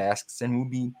petty tasks and we'll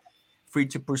be free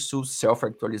to pursue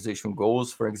self-actualization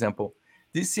goals, for example.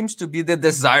 This seems to be the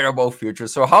desirable future.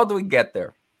 So how do we get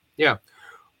there? Yeah.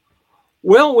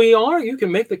 Well, you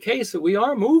can make the case that we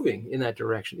are moving in that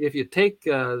direction. If you take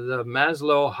the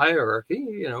Maslow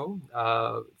hierarchy,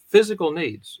 physical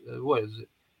needs, what is it?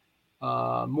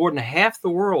 More than half the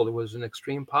world was in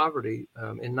extreme poverty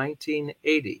in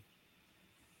 1980.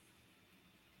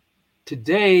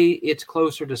 Today, it's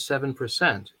closer to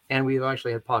 7%, and we've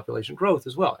actually had population growth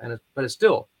as well. But it's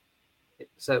still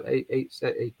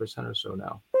 8% or so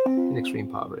now in extreme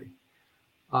poverty.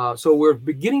 So we're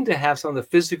beginning to have some of the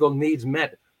physical needs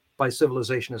met by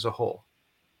civilization as a whole.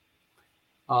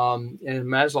 And in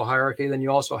Maslow hierarchy, then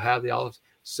you also have the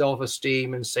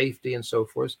self-esteem and safety and so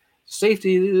forth.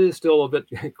 Safety is still a bit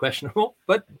questionable,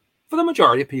 but for the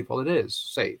majority of people, it is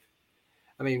safe.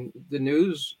 I mean, the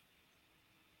news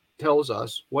tells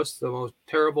us what's the most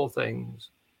terrible things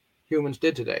humans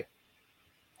did today.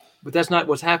 But that's not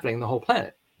what's happening in the whole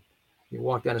planet. You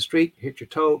walk down the street, hit your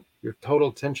toe, your total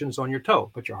attention's on your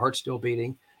toe, but your heart's still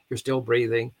beating, you're still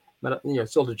breathing, you're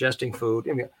still digesting food.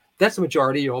 I mean, that's the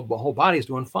majority. Your whole body's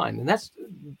doing fine. And that's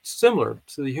similar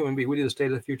to the human being. We did a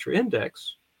State of the Future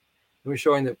Index, and we're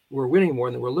showing that we're winning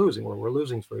more than we're losing. Where we're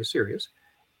losing is very serious,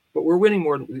 but we're winning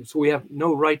more. So we have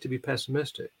no right to be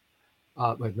pessimistic,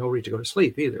 but no right to go to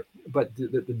sleep either. But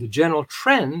the general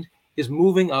trend is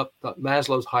moving up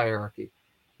Maslow's hierarchy.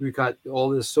 We've got all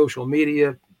this social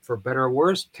media, for better or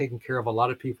worse, taking care of a lot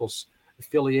of people's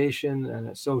affiliation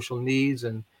and social needs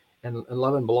and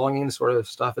love and belonging sort of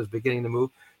stuff is beginning to move.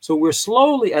 So we're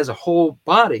slowly, as a whole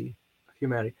body,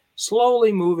 humanity,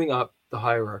 slowly moving up the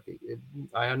hierarchy.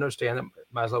 I understand that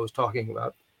Maslow was talking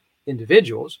about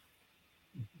individuals,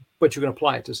 but you can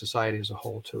apply it to society as a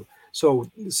whole too.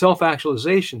 So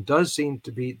self-actualization does seem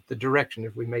to be the direction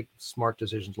if we make smart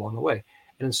decisions along the way.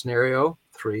 And in scenario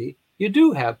 3, you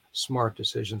do have smart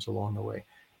decisions along the way.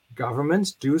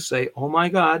 Governments do say, oh my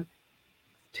God,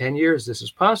 10 years, this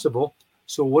is possible.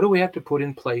 So what do we have to put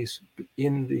in place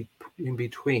in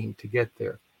between to get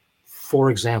there?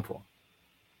 For example,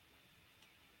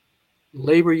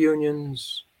 labor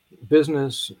unions,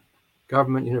 business,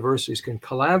 government, universities can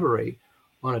collaborate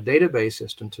on a database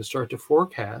system to start to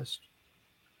forecast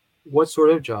what sort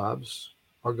of jobs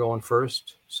are going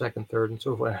first, second, third, and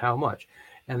so forth, and how much.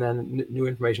 And then new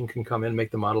information can come in and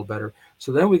make the model better.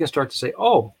 So then we can start to say,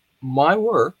 oh, my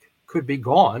work could be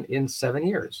gone in 7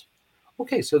 years.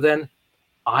 Okay, so then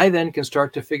I then can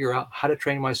start to figure out how to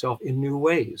train myself in new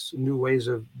ways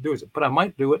of doing it. But I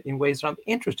might do it in ways that I'm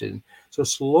interested in. So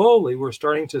slowly we're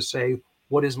starting to say,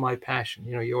 what is my passion?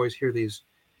 You know, you always hear these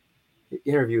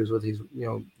interviews with these,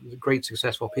 great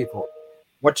successful people.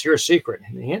 What's your secret?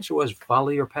 And the answer was follow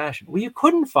your passion. Well, you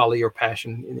couldn't follow your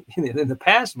passion in the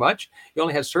past much. You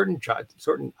only had certain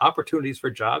opportunities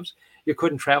for jobs. You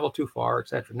couldn't travel too far,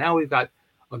 etc. Now we've got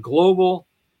a global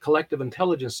collective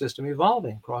intelligence system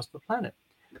evolving across the planet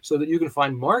so that you can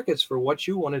find markets for what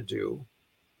you want to do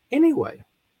anyway.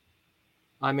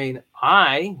 I mean,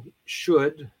 I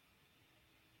should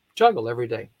juggle every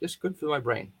day. It's good for my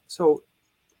brain. So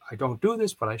I don't do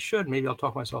this, but I should. Maybe I'll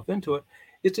talk myself into it.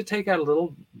 Is to take out a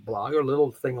little blog or a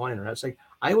little thing on the internet saying,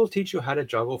 I will teach you how to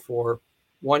juggle for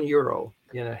 €1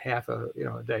 in a half a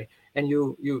day. And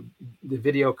the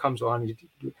video comes on.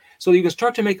 So you can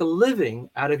start to make a living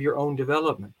out of your own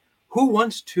development.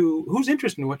 Who's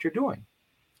interested in what you're doing?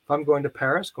 If I'm going to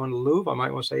Paris, going to the Louvre, I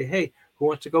might want to say, hey, who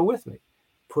wants to go with me?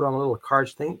 Put on a little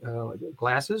cards thing,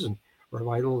 glasses, or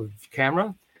my little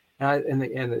camera. And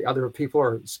the other people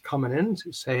are coming in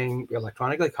saying,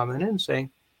 electronically coming in saying,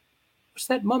 what's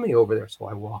that mummy over there? So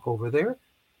I walk over there.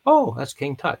 Oh, that's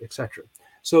King Tut, etc.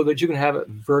 So that you can have a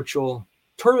virtual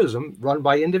tourism run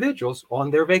by individuals on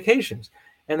their vacations.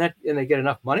 And they get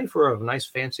enough money for a nice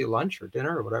fancy lunch or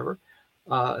dinner or whatever,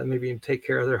 and maybe even take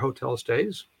care of their hotel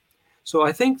stays. So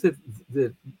I think that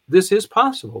this is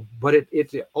possible, but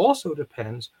it also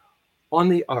depends on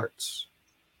the arts.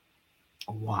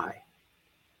 Why?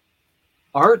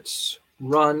 Arts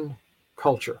run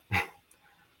culture.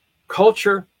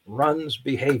 Culture runs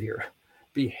behavior.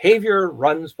 Behavior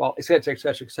runs, et cetera, et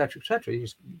cetera, et cetera, et cetera. You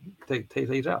just take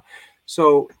these out.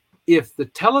 So if the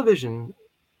television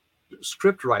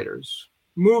script writers,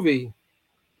 movie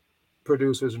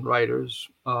producers and writers,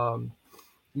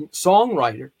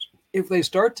 songwriters, if they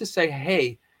start to say,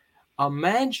 hey,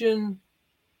 imagine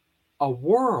a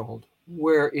world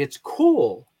where it's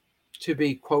cool to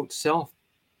be, quote,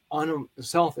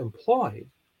 self-employed,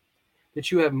 that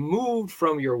you have moved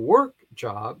from your work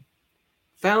job,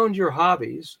 found your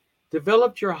hobbies,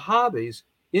 developed your hobbies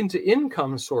into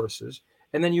income sources,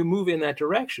 and then you move in that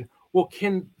direction. Well,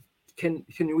 can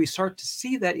we start to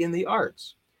see that in the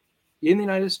arts? In the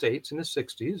United States in the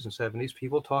 60s and 70s,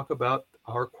 people talk about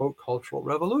our, quote, cultural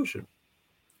revolution.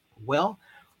 Well,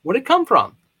 where did it come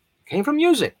from? It came from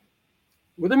music.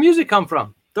 Where did the music come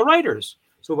from? The writers.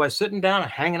 So by sitting down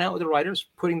and hanging out with the writers,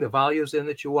 putting the values in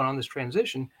that you want on this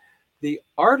transition, the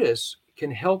artists can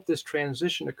help this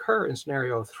transition occur in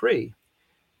scenario 3,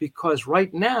 because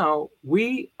right now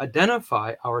we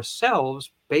identify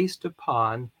ourselves based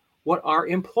upon what our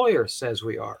employer says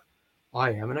we are.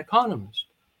 I am an economist.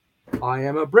 I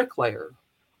am a bricklayer.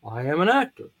 I am an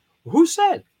actor. Who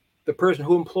said? The person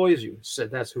who employs you said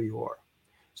that's who you are.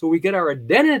 So we get our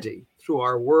identity through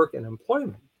our work and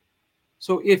employment.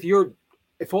 So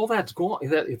if all that's gone,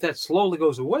 if that slowly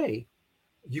goes away,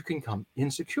 you can come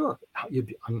insecure.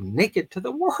 I'm naked to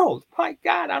the world. My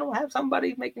God, I don't have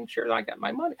somebody making sure that I got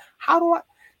my money. How do I?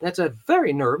 That's a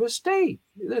very nervous state.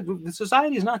 The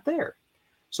society is not there.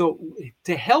 So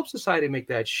to help society make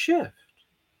that shift,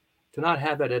 to not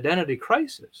have that identity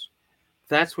crisis,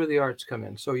 that's where the arts come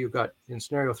in. So you've got, in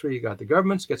scenario 3, you got the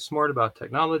governments get smart about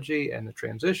technology and the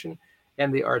transition,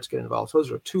 and the arts get involved. So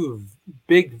those are two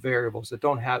big variables that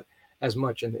don't have as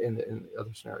much in the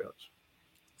other scenarios.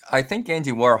 I think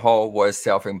Andy Warhol was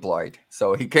self-employed,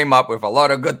 so he came up with a lot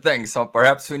of good things. So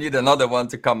perhaps we need another one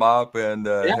to come up and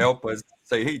help us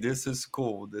say, "Hey, this is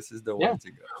cool. This is the way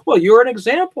to go." Well, you're an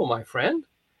example, my friend.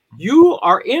 You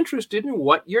are interested in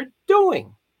what you're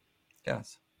doing.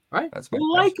 Yes, right? That's my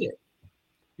You like it.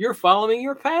 You're following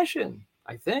your passion,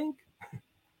 I think.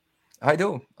 I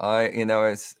do.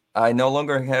 I no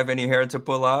longer have any hair to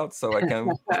pull out, so I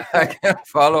can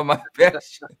follow my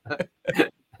passion.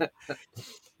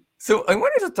 So I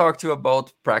wanted to talk to you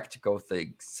about practical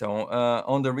things. So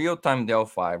on the real-time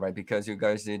Delphi, right? Because you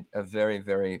guys did a very,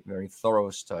 very, very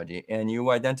thorough study, and you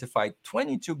identified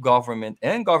 22 government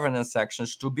and governance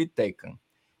actions to be taken.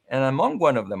 And among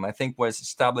one of them, I think, was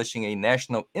establishing a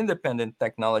national independent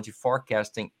technology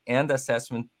forecasting and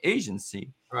assessment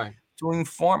agency, right, to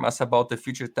inform us about the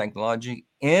future technology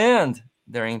and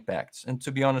their impacts. And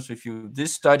to be honest with you,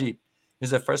 this study is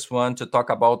the first one to talk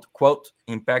about, quote,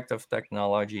 impact of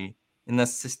technology in a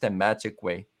systematic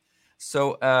way.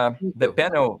 So the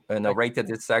panel rated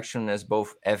this section as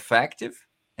both effective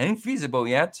and feasible,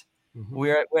 yet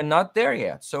we're not there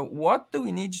yet. So what do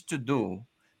we need to do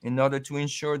in order to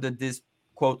ensure that this,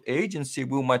 quote, agency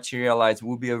will materialize,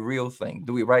 will be a real thing?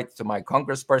 Do we write to my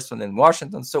congressperson in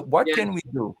Washington? So what can we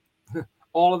do?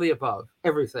 All of the above,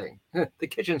 everything, the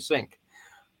kitchen sink.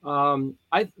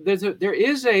 There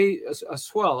is a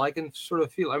swell. I can sort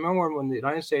of feel. I remember when the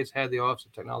United States had the Office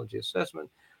of Technology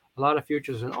Assessment, a lot of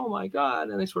futures and, oh my God,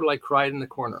 and they sort of like cried in the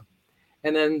corner,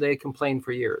 and then they complained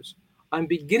for years. I'm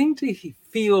beginning to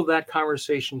feel that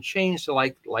conversation change to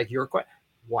like your question.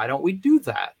 Why don't we do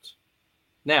that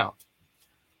now?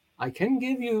 I can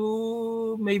give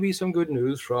you maybe some good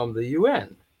news from the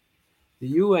UN. The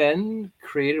UN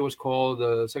created what's called,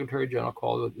 the Secretary General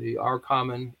called it Our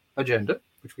Common Agenda,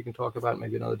 which we can talk about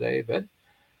maybe another day a bit.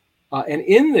 And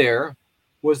in there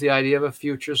was the idea of a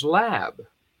futures lab,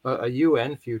 a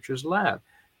UN futures lab.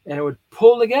 And it would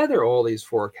pull together all these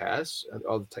forecasts,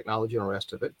 all the technology and the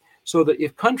rest of it, so that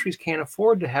if countries can't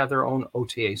afford to have their own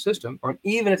OTA system, or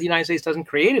even if the United States doesn't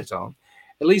create its own,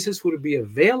 at least this would be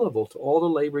available to all the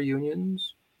labor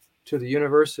unions, to the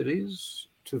universities,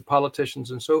 to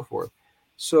politicians, and so forth.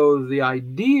 So the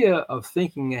idea of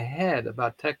thinking ahead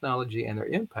about technology and their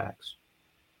impacts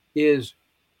is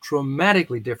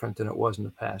dramatically different than it was in the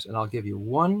past. And I'll give you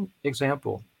one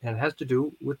example, and it has to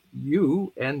do with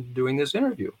you and doing this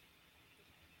interview.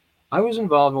 I was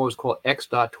involved in what was called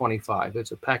X.25.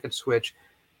 It's a packet switch.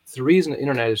 It's the reason the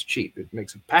internet is cheap. It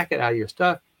makes a packet out of your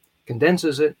stuff,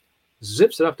 condenses it,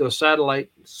 zips it up to a satellite,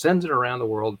 sends it around the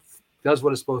world, does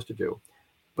what it's supposed to do.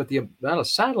 But the amount of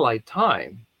satellite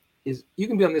time is, you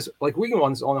can be on this, like we can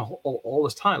on this all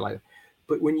this time, like,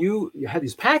 but when you have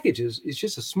these packages, it's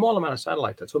just a small amount of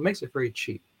satellite time, so it makes it very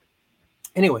cheap.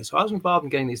 Anyway, so I was involved in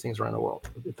getting these things around the world,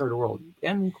 the third world,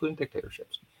 and including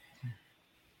dictatorships.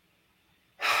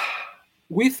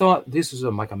 We thought this is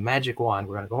like a magic wand.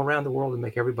 We're going to go around the world and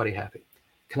make everybody happy,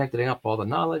 connecting up all the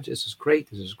knowledge. This is great.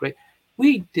 This is great.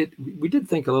 We did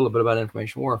think a little bit about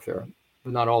information warfare,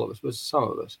 but not all of us, but some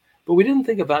of us. But we didn't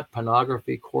think about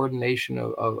pornography, coordination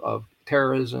of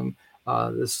terrorism,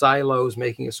 the silos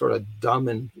making us sort of dumb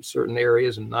in certain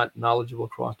areas and not knowledgeable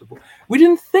across the board. We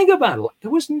didn't think about it.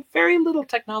 There was very little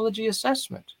technology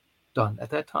assessment done at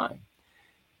that time.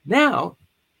 Now,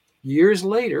 years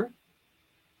later,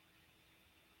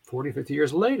 40, 50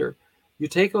 years later, you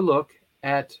take a look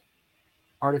at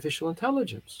artificial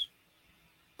intelligence.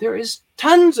 There is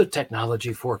tons of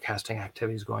technology forecasting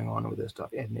activities going on with this stuff.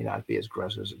 It may not be as good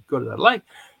as I'd like,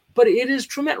 but it is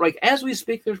tremendous. Like, as we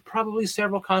speak, there's probably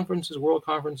several conferences, world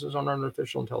conferences on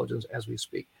artificial intelligence as we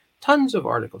speak. Tons of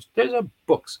articles. There's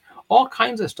books, all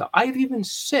kinds of stuff. I've even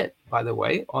sit, by the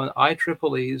way, on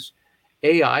IEEE's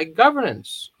AI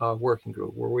governance working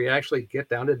group, where we actually get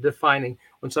down to defining,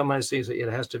 when someone says it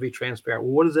has to be transparent.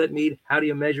 Well, what does that mean? How do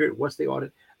you measure it? What's the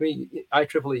audit? I mean,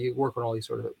 IEEE, you work on all these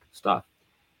sort of stuff.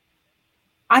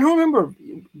 I don't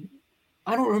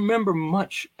remember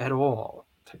much at all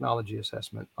technology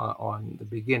assessment on the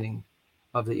beginning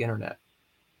of the internet,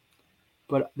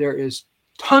 but there is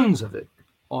tons of it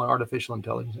on artificial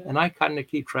intelligence, and I kind of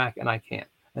keep track, and I can't.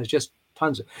 And it's just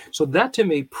tons of. So that to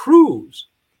me proves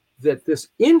that this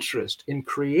interest in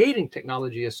creating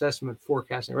technology assessment,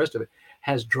 forecasting, the rest of it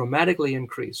has dramatically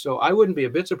increased. So I wouldn't be a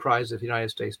bit surprised if the United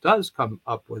States does come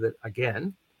up with it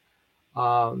again.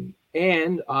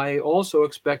 And I also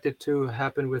expect it to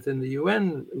happen within the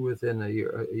UN within a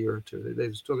year or two.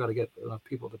 They've still got to get enough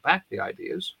people to back the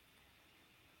ideas,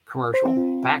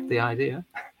 commercial, back the idea.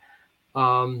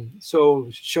 So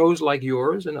shows like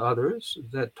yours and others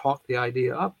that talk the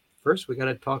idea up. First, we got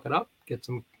to talk it up, get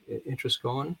some interest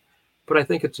going. But I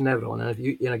think it's inevitable. And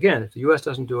again, if the U.S.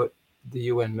 doesn't do it, the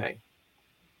UN may.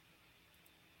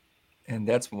 And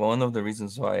that's one of the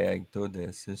reasons why I do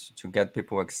this, is to get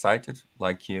people excited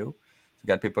like you, to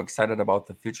get people excited about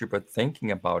the future, but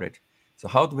thinking about it. So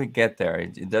how do we get there?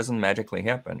 It doesn't magically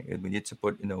happen. We need to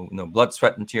put, blood,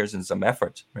 sweat, and tears and some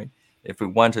effort, right? If we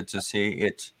wanted to see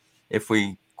it, if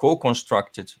we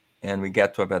co-construct it and we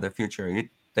get to a better future, it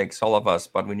takes all of us,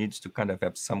 but we need to kind of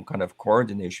have some kind of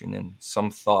coordination and some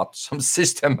thought, some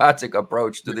systematic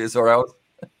approach to this, or else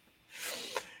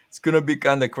it's going to be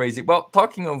kind of crazy. Well,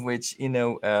 talking of which,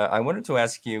 I wanted to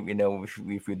ask you,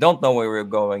 if you don't know where we're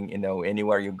going,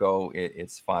 anywhere you go,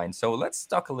 it's fine. So let's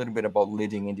talk a little bit about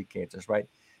leading indicators, right?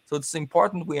 So it's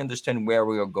important we understand where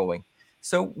we are going.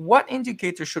 So what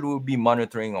indicators should we be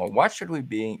monitoring, or what should we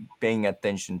be paying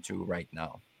attention to right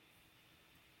now?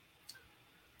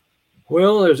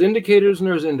 Well, there's indicators and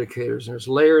there's indicators. And there's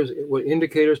layers,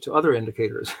 indicators to other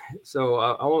indicators. So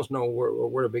I almost know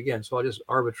where to begin. So I'll just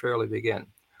arbitrarily begin.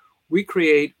 We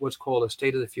create what's called a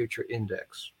State of the Future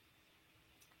Index.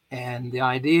 And the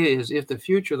idea is, if the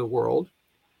future of the world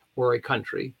or a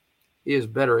country is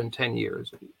better in 10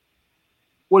 years,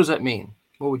 what does that mean?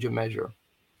 What would you measure?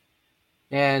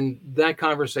 And that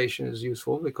conversation is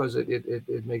useful because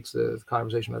it makes the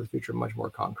conversation about the future much more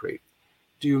concrete.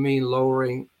 Do you mean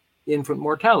lowering infant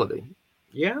mortality?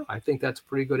 Yeah, I think that's a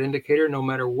pretty good indicator. No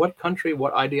matter what country,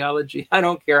 what ideology, I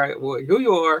don't care who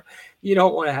you are, you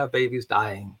don't want to have babies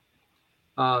dying.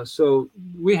 So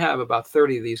we have about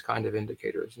 30 of these kind of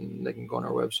indicators, and they can go on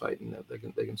our website and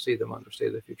they can see them on the State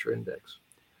of the Future Index.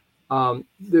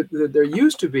 There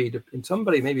used to be, and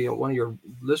somebody, maybe one of your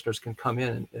listeners can come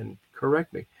in and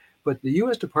correct me, but the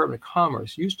U.S. Department of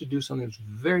Commerce used to do something that's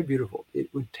very beautiful.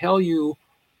 It would tell you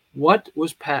what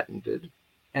was patented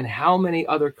and how many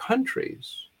other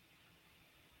countries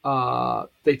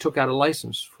they took out a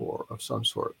license for of some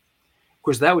sort. Of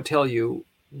course, that would tell you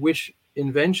which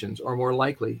inventions are more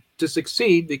likely to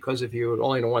succeed, because if you're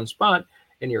only in one spot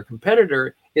and your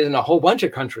competitor is in a whole bunch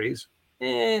of countries,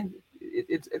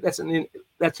 that's an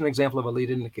example of a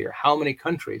lead indicator. How many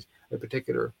countries a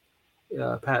particular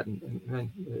patent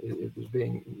is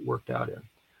being worked out in.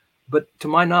 But to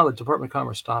my knowledge, the Department of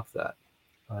Commerce stopped that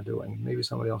doing. Maybe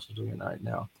somebody else is doing it right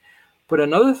now. But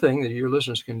another thing that your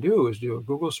listeners can do is do a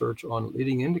Google search on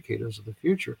leading indicators of the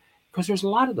future, because there's a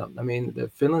lot of them. I mean,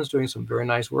 Finland's doing some very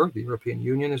nice work. The European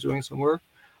Union is doing some work.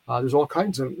 There's all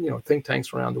kinds of think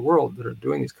tanks around the world that are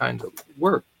doing these kinds of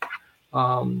work.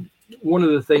 One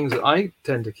of the things that I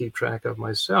tend to keep track of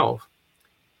myself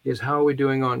is how are we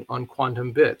doing on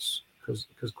quantum bits,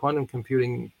 because quantum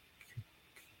computing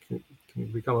can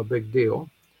become a big deal.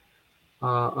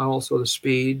 Also, the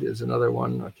speed is another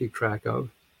one I keep track of.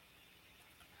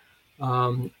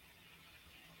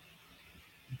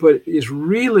 But it's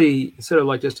really, instead of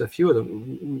like just a few of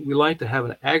them, we like to have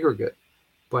an aggregate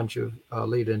bunch of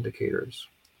lead indicators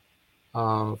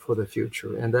for the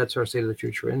future. And that's our State of the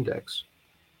Future Index.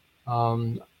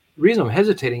 The reason I'm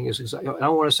hesitating is I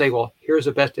don't want to say, well, here's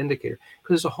the best indicator,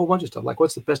 because there's a whole bunch of stuff. Like,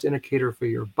 what's the best indicator for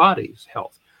your body's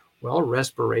health? Well,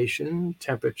 respiration,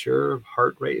 temperature,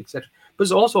 heart rate, etc. But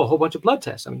there's also a whole bunch of blood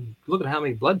tests. I mean, look at how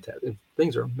many blood tests,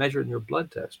 things are measured in your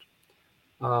blood test.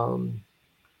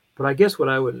 But I guess what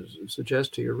I would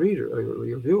suggest to your reader or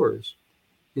your viewers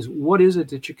is, what is it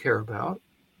that you care about,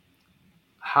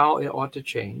 how it ought to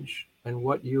change, and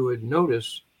what you would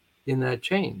notice in that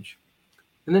change.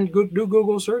 And then do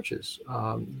Google searches.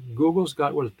 Google's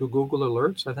got Google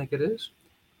Alerts, I think it is.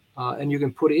 And you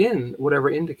can put in whatever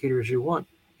indicators you want.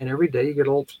 And every day you get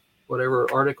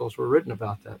whatever articles were written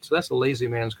about that. So that's a lazy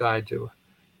man's guide to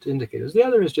indicators. The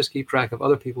other is just keep track of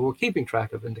other people who are keeping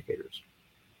track of indicators.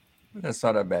 That's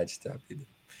not a bad step either.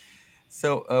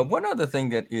 So one other thing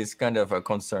that is kind of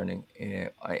concerning,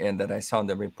 and that I found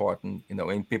them important,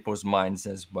 in people's minds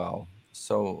as well.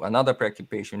 So another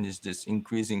preoccupation is this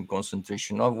increasing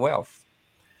concentration of wealth.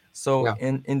 So Yeah.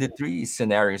 in the three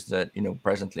scenarios that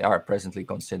presently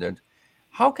considered,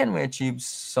 how can we achieve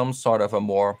some sort of a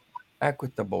more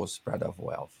equitable spread of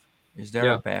wealth? Is there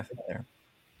a path there?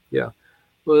 Yeah.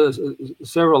 Well, there's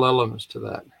several elements to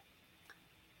that.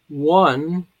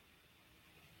 One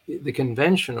the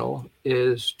conventional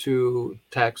is to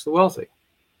tax the wealthy.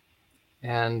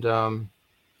 And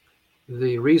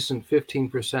the recent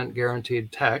 15%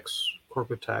 guaranteed tax,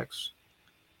 corporate tax,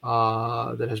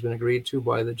 that has been agreed to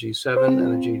by the G7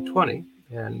 and the G20,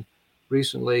 and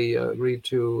recently agreed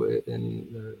to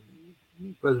in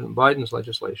President Biden's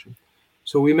legislation.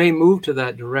 So we may move to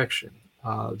that direction.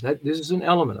 That this is an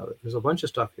element of it. There's a bunch of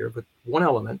stuff here, but one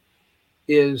element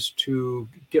is to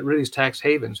get rid of these tax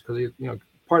havens, because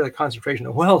part of the concentration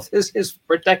of wealth is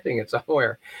protecting it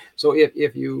somewhere. So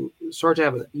if you start to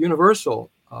have a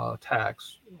universal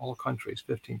tax, all countries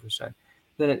 15%,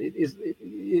 then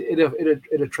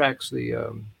it attracts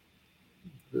the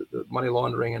money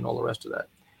laundering and all the rest of that.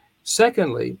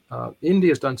 Secondly,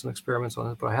 India's done some experiments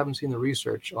on it, but I haven't seen the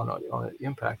research on the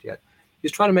impact yet.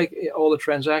 Is trying to make all the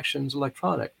transactions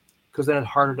electronic, because then it's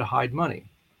harder to hide money.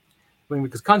 I mean,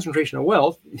 because concentration of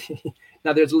wealth,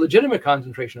 now there's a legitimate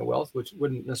concentration of wealth, which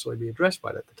wouldn't necessarily be addressed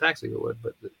by that. The taxing it would,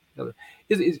 but but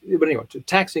anyway,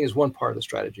 taxing is one part of the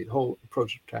strategy, the whole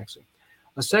approach to taxing.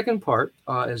 A second part,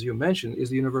 as you mentioned, is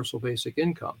the universal basic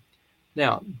income.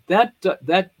 Now, that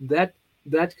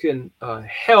can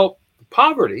help the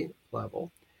poverty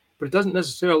level, but it doesn't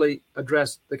necessarily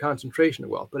address the concentration of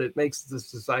wealth, but it makes the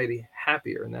society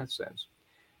happier in that sense.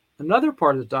 Another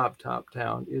part of the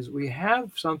top-down is we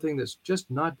have something that's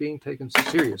just not being taken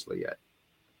seriously yet,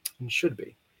 and should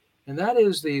be. And that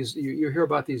is these, you hear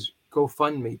about these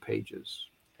GoFundMe pages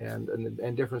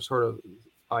and different sort of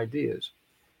ideas.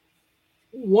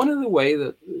 One of the way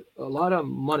that a lot of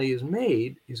money is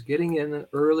made is getting in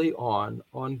early on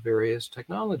various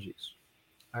technologies.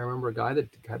 I remember a guy that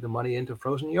had the money into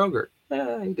frozen yogurt.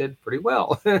 He did pretty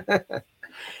well.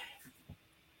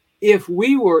 If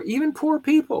we were, even poor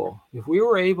people, if we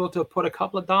were able to put a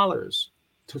couple of dollars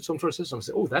to some sort of system and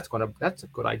say, oh, that's a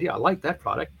good idea. I like that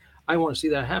product. I want to see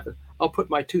that happen. I'll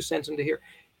put my 2 cents into here.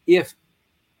 If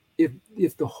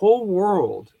the whole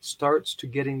world starts to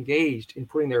get engaged in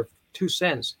putting their 2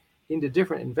 cents into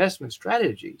different investment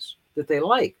strategies that they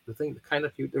like, the kind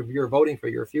of you're voting for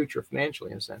your future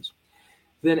financially, in a sense,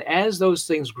 then as those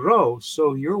things grow,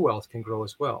 so your wealth can grow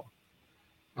as well.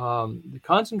 The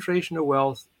concentration of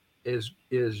wealth is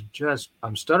just,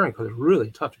 I'm stuttering because it's really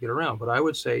tough to get around, but I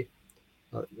would say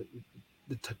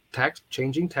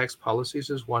changing tax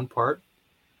policies is one part.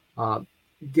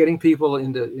 Getting people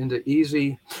into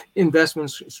easy investment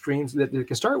streams that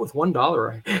can start with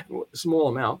 $1, a small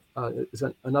amount, is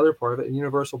another part of it. And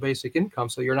universal basic income,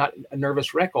 so you're not a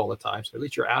nervous wreck all the time. So at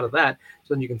least you're out of that.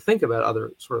 So then you can think about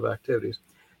other sort of activities.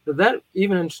 So that,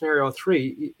 even in scenario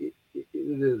 3,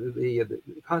 the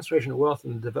concentration of wealth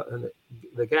and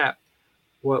the gap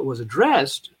was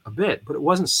addressed a bit, but it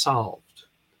wasn't solved.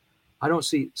 I don't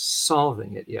see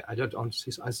solving it yet.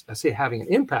 I see having an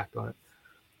impact on it,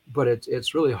 but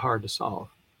it's really hard to solve.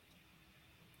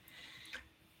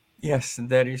 Yes,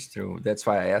 that is true. That's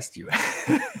why I asked you.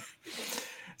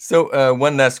 So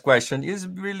one last question is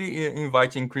really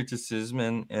inviting criticism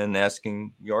and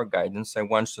asking your guidance. I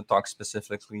want to talk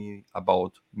specifically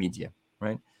about media,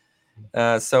 right?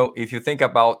 So if you think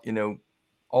about,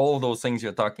 all those things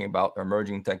you're talking about,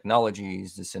 emerging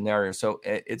technologies, the scenario, so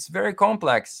it's very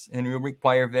complex and will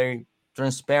require very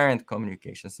transparent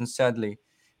communications. And sadly,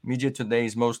 media today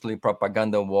is mostly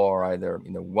propaganda war, either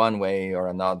one way or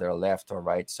another, left or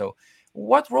right. So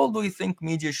what role do you think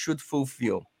media should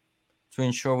fulfill to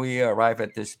ensure we arrive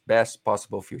at this best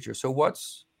possible future? So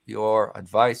what's your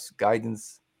advice,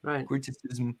 guidance, right,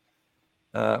 criticism?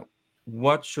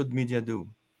 What should media do?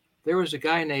 There was a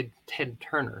guy named Ted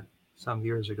Turner some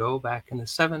years ago, back in the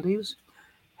 70s,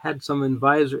 had some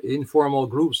informal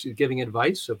groups giving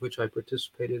advice, of which I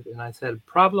participated, and I said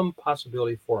problem,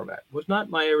 possibility, format. It was not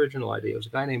my original idea. It was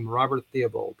a guy named Bob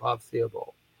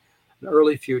Theobald, an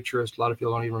early futurist. A lot of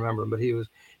people don't even remember him, but he was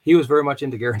very much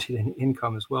into guaranteed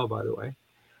income as well, by the way.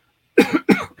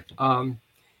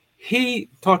 He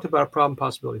talked about a problem,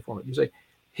 possibility, format. You say,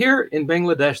 here in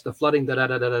Bangladesh, the flooding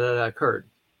occurred.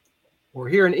 Or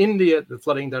here in India, the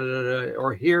flooding,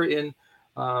 or here in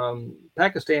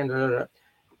Pakistan,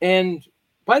 And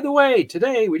by the way,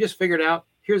 today we just figured out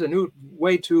here's a new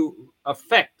way to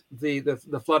affect the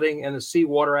flooding and the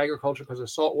seawater agriculture, because the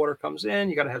salt water comes in.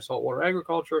 You got to have saltwater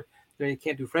agriculture. Then you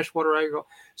can't do freshwater agriculture.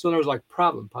 So there was like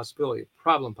problem, possibility,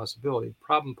 problem, possibility,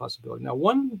 problem, possibility. Now,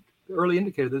 one early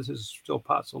indicator that this is still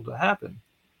possible to happen.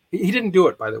 He didn't do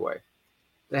it, by the way.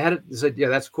 They said, yeah,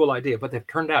 that's a cool idea, but they've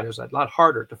turned out it was a lot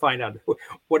harder to find out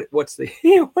what's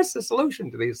the solution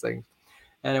to these things,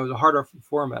 and it was a harder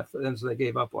format for them, so they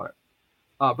gave up on it.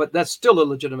 But that's still a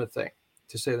legitimate thing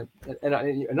to say that. And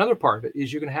another part of it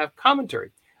is you can have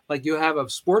commentary. Like you have a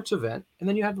sports event, and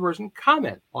then you have the person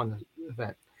comment on the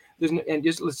event. And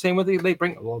just the same with they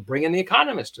bring in the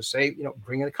economist to say,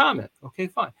 bring in a comment. Okay,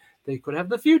 fine. They could have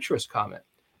the futurist comment.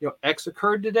 X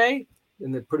occurred today,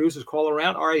 and the producers call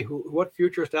around. All right, what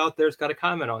futurist out there's got a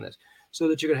comment on this, so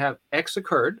that you could have X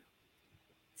occurred,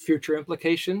 future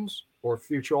implications, or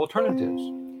future alternatives.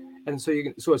 And so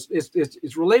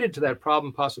it's related to that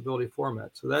problem possibility format.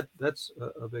 So that's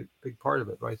a big part of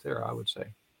it right there, I would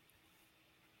say.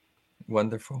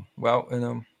 Wonderful. Well,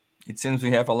 it seems we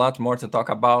have a lot more to talk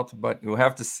about, but we'll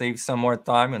have to save some more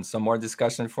time and some more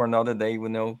discussion for another day.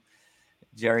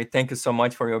 Jerry, thank you so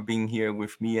much for your being here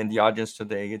with me and the audience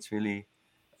today. It's really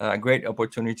a great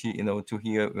opportunity, to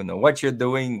hear, what you're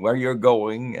doing, where you're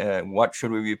going, what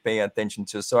should we be paying attention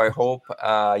to. So I hope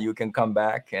you can come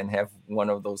back and have one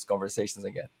of those conversations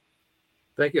again.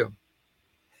 Thank you.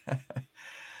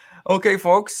 Okay,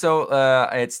 folks. So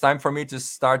it's time for me to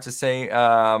start to say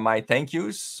my thank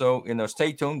yous. So,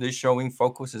 stay tuned. This show in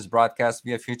Focus is broadcast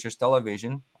via Futures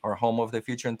Television, our home of the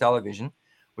future in television.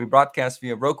 We broadcast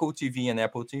via Roku TV and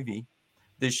Apple TV.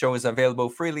 This show is available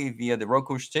freely via the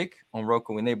Roku stick on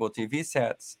Roku-enabled TV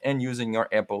sets and using your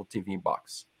Apple TV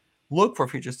box. Look for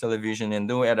Futures Television and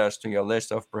do add us to your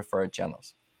list of preferred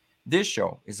channels. This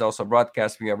show is also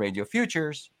broadcast via Radio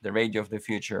Futures, the radio of the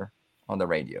future on the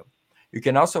radio. You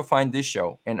can also find this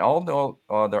show and all the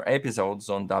other episodes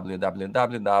on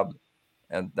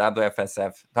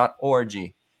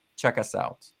www.wfsf.org. Check us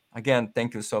out. Again,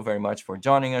 thank you so very much for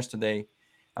joining us today.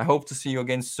 I hope to see you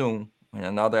again soon in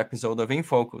another episode of In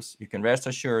Focus. You can rest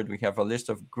assured we have a list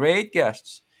of great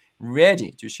guests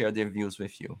ready to share their views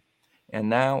with you. And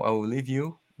now I will leave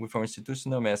you with our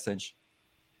institutional message.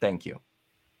 Thank you.